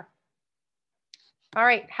just are. All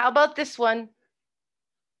right, how about this one?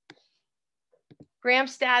 Gram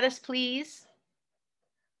status, please.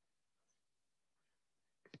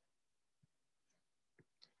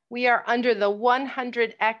 We are under the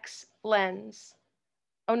 100x lens.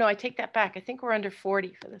 Oh no, I take that back. I think we're under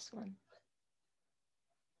 40 for this one.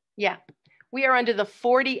 Yeah, we are under the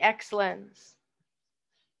 40x lens.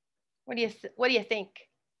 What do you think?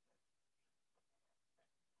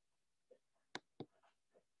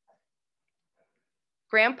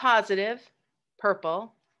 Gram positive,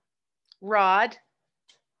 purple, rod,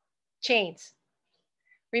 chains.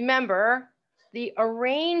 Remember, the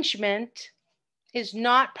arrangement is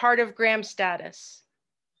not part of gram status.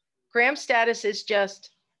 Gram status is just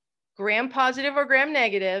gram positive or gram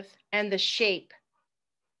negative, and the shape.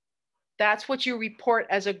 That's what you report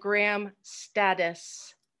as a gram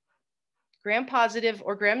status. Gram positive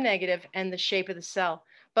or gram negative and the shape of the cell.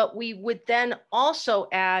 But we would then also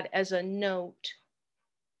add as a note,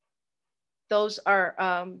 those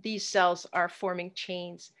are, these cells are forming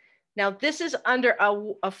chains. Now this is under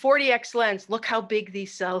a 40x lens. Look how big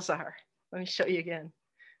these cells are. Let me show you again.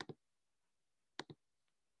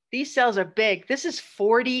 These cells are big. This is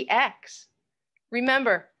 40x.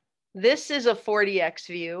 Remember, this is a 40x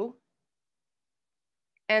view.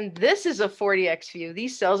 And this is a 40x view.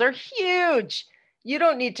 These cells are huge. You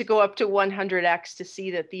don't need to go up to 100x to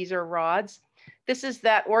see that these are rods. This is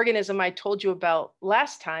that organism I told you about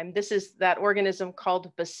last time. This is that organism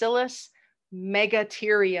called Bacillus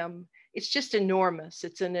megatherium. It's just enormous.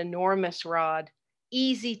 It's an enormous rod,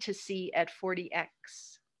 easy to see at 40x.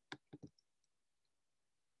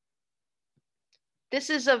 This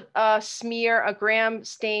is a smear, a gram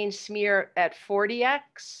stain smear at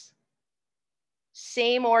 40x.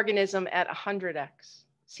 Same organism at 100x.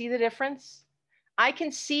 See the difference? I can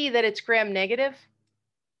see that it's gram negative,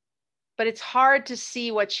 but it's hard to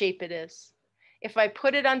see what shape it is. If I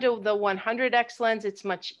put it under the 100x lens, it's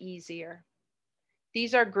much easier.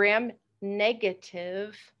 These are gram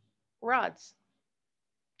negative rods.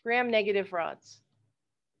 Gram negative rods.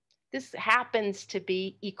 This happens to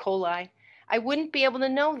be E. coli. I wouldn't be able to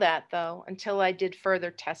know that though until I did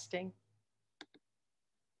further testing.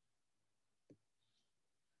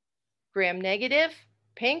 Gram negative,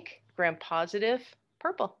 pink, gram positive,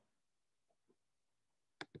 purple.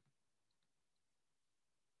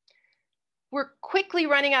 We're quickly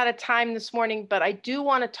running out of time this morning, but I do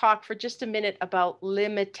want to talk for just a minute about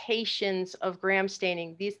limitations of gram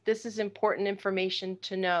staining. This is important information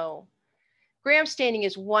to know. Gram staining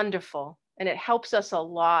is wonderful, and it helps us a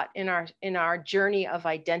lot in our journey of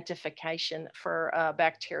identification for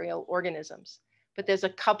bacterial organisms. But there's a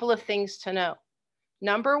couple of things to know.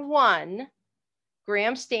 Number one,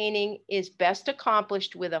 gram staining is best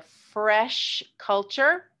accomplished with a fresh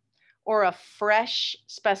culture or a fresh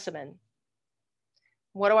specimen.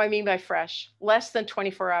 What do I mean by fresh? Less than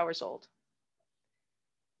 24 hours old.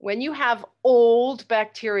 When you have old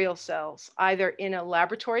bacterial cells, either in a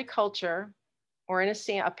laboratory culture or in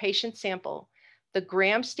a patient sample, the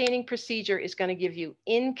gram staining procedure is going to give you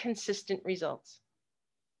inconsistent results.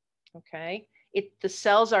 Okay? The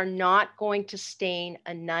cells are not going to stain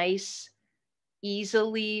a nice,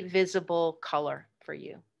 easily visible color for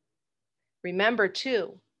you. Remember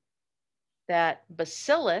too, that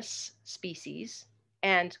Bacillus species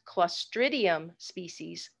and Clostridium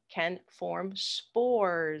species can form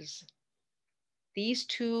spores. These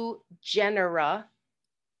two genera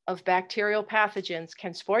of bacterial pathogens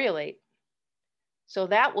can sporulate. So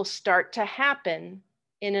that will start to happen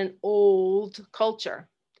in an old culture.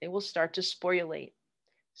 They will start to sporulate.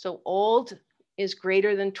 So old is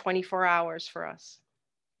greater than 24 hours for us.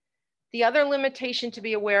 The other limitation to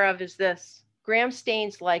be aware of is this. Gram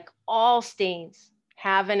stains, like all stains,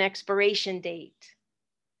 have an expiration date.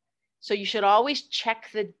 So you should always check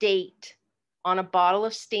the date on a bottle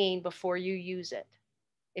of stain before you use it.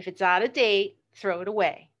 If it's out of date, throw it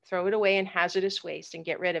away. Throw it away in hazardous waste and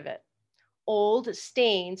get rid of it. Old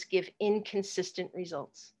stains give inconsistent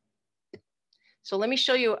results. So let me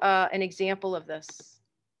show you an example of this.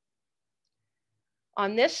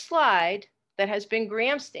 On this slide that has been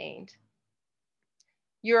gram stained,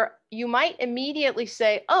 you might immediately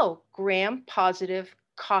say, oh, gram positive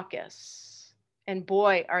coccus. And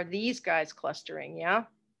boy, are these guys clustering, yeah?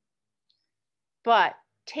 But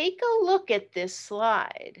take a look at this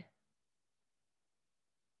slide.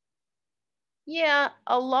 Yeah,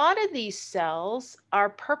 a lot of these cells are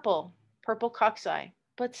purple cocci,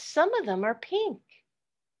 but some of them are pink.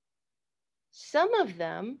 Some of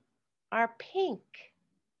them are pink.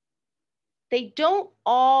 They don't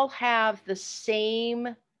all have the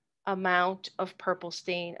same amount of purple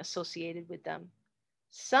stain associated with them.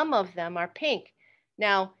 Some of them are pink.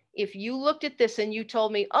 Now, if you looked at this and you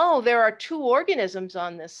told me, oh, there are two organisms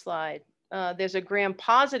on this slide, there's a gram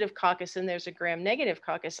positive coccus and there's a gram negative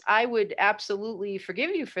coccus, I would absolutely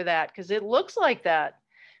forgive you for that because it looks like that,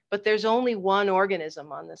 but there's only one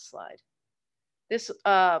organism on this slide. This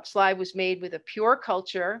slide was made with a pure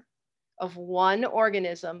culture of one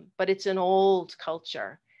organism, but it's an old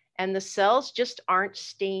culture. And the cells just aren't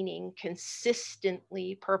staining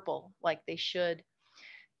consistently purple like they should.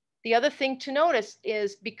 The other thing to notice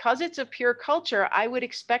is because it's a pure culture, I would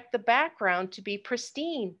expect the background to be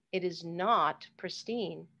pristine. It is not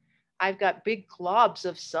pristine. I've got big globs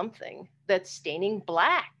of something that's staining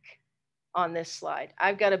black on this slide.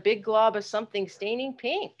 I've got a big glob of something staining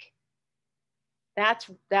pink.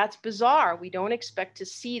 That's bizarre. We don't expect to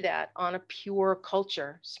see that on a pure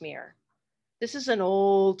culture smear. This is an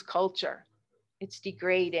old culture. It's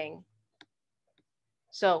degrading.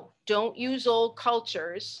 So don't use old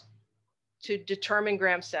cultures to determine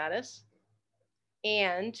gram status,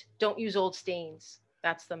 and don't use old stains.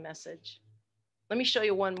 That's the message. Let me show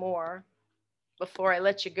you one more before I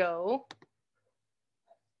let you go.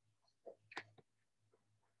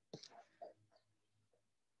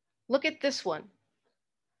 Look at this one.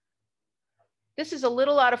 This is a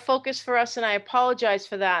little out of focus for us, and I apologize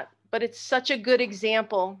for that, but it's such a good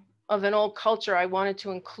example of an old culture. I wanted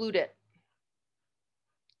to include it.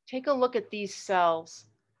 Take a look at these cells.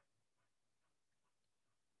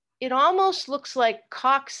 It almost looks like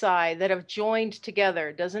cocci that have joined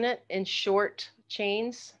together, doesn't it, in short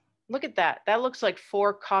chains? Look at that. That looks like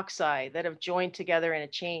 4 cocci that have joined together in a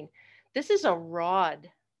chain. This is a rod.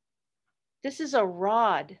 This is a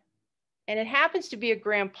rod, and it happens to be a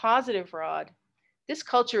gram-positive rod. This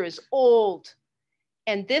culture is old,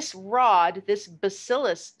 and this rod, this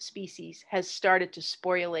bacillus species, has started to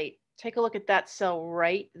sporulate. Take a look at that cell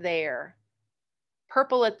right there.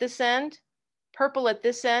 Purple at this end, purple at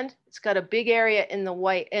this end. It's got a big area in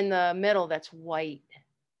the middle that's white.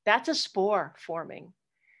 That's a spore forming.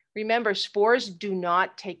 Remember, spores do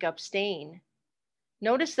not take up stain.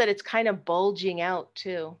 Notice that it's kind of bulging out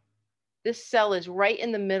too. This cell is right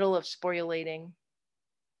in the middle of sporulating.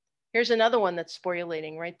 Here's another one that's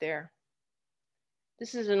sporulating right there.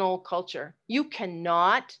 This is an old culture. You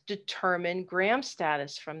cannot determine gram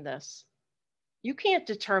status from this. You can't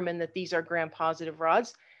determine that these are gram-positive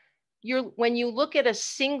rods. When you look at a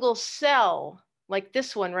single cell, like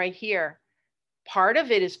this one right here, part of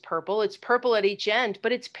it is purple. It's purple at each end,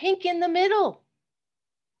 but it's pink in the middle.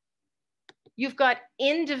 You've got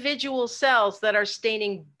individual cells that are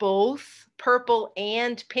staining both purple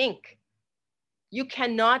and pink. You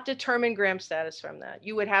cannot determine gram status from that.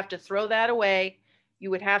 You would have to throw that away. You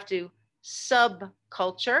would have to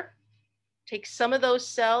subculture, take some of those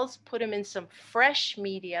cells, put them in some fresh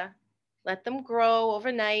media, let them grow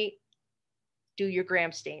overnight, do your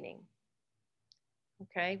gram staining.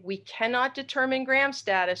 Okay, we cannot determine gram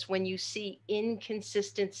status when you see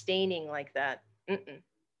inconsistent staining like that.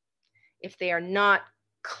 If they are not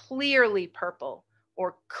clearly purple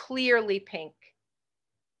or clearly pink,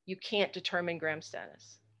 you can't determine gram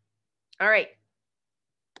status. All right.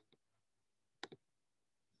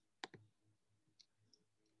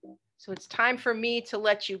 So it's time for me to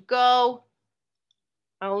let you go.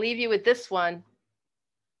 I'll leave you with this one.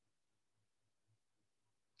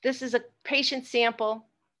 This is a patient sample.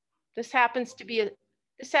 This happens to be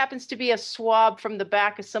a swab from the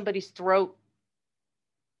back of somebody's throat.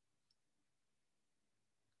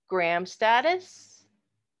 Gram status.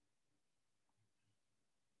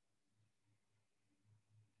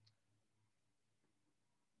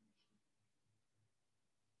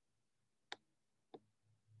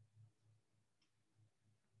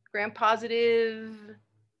 Gram-positive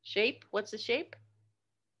shape. What's the shape?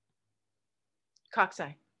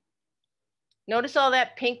 Cocci. Notice all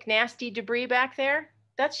that pink nasty debris back there?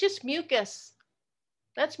 That's just mucus.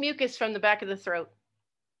 That's mucus from the back of the throat.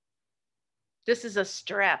 This is a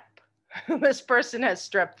strep. This person has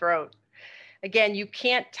strep throat. Again, you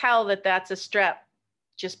can't tell that that's a strep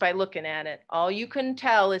just by looking at it. All you can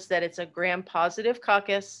tell is that it's a gram-positive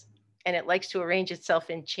coccus and it likes to arrange itself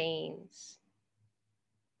in chains.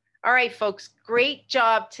 All right, folks, great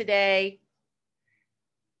job today.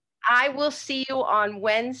 I will see you on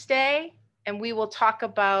Wednesday, and we will talk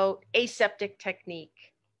about aseptic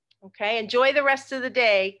technique. Okay, enjoy the rest of the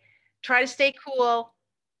day. Try to stay cool.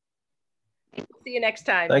 See you next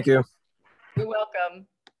time. Thank you. You're welcome.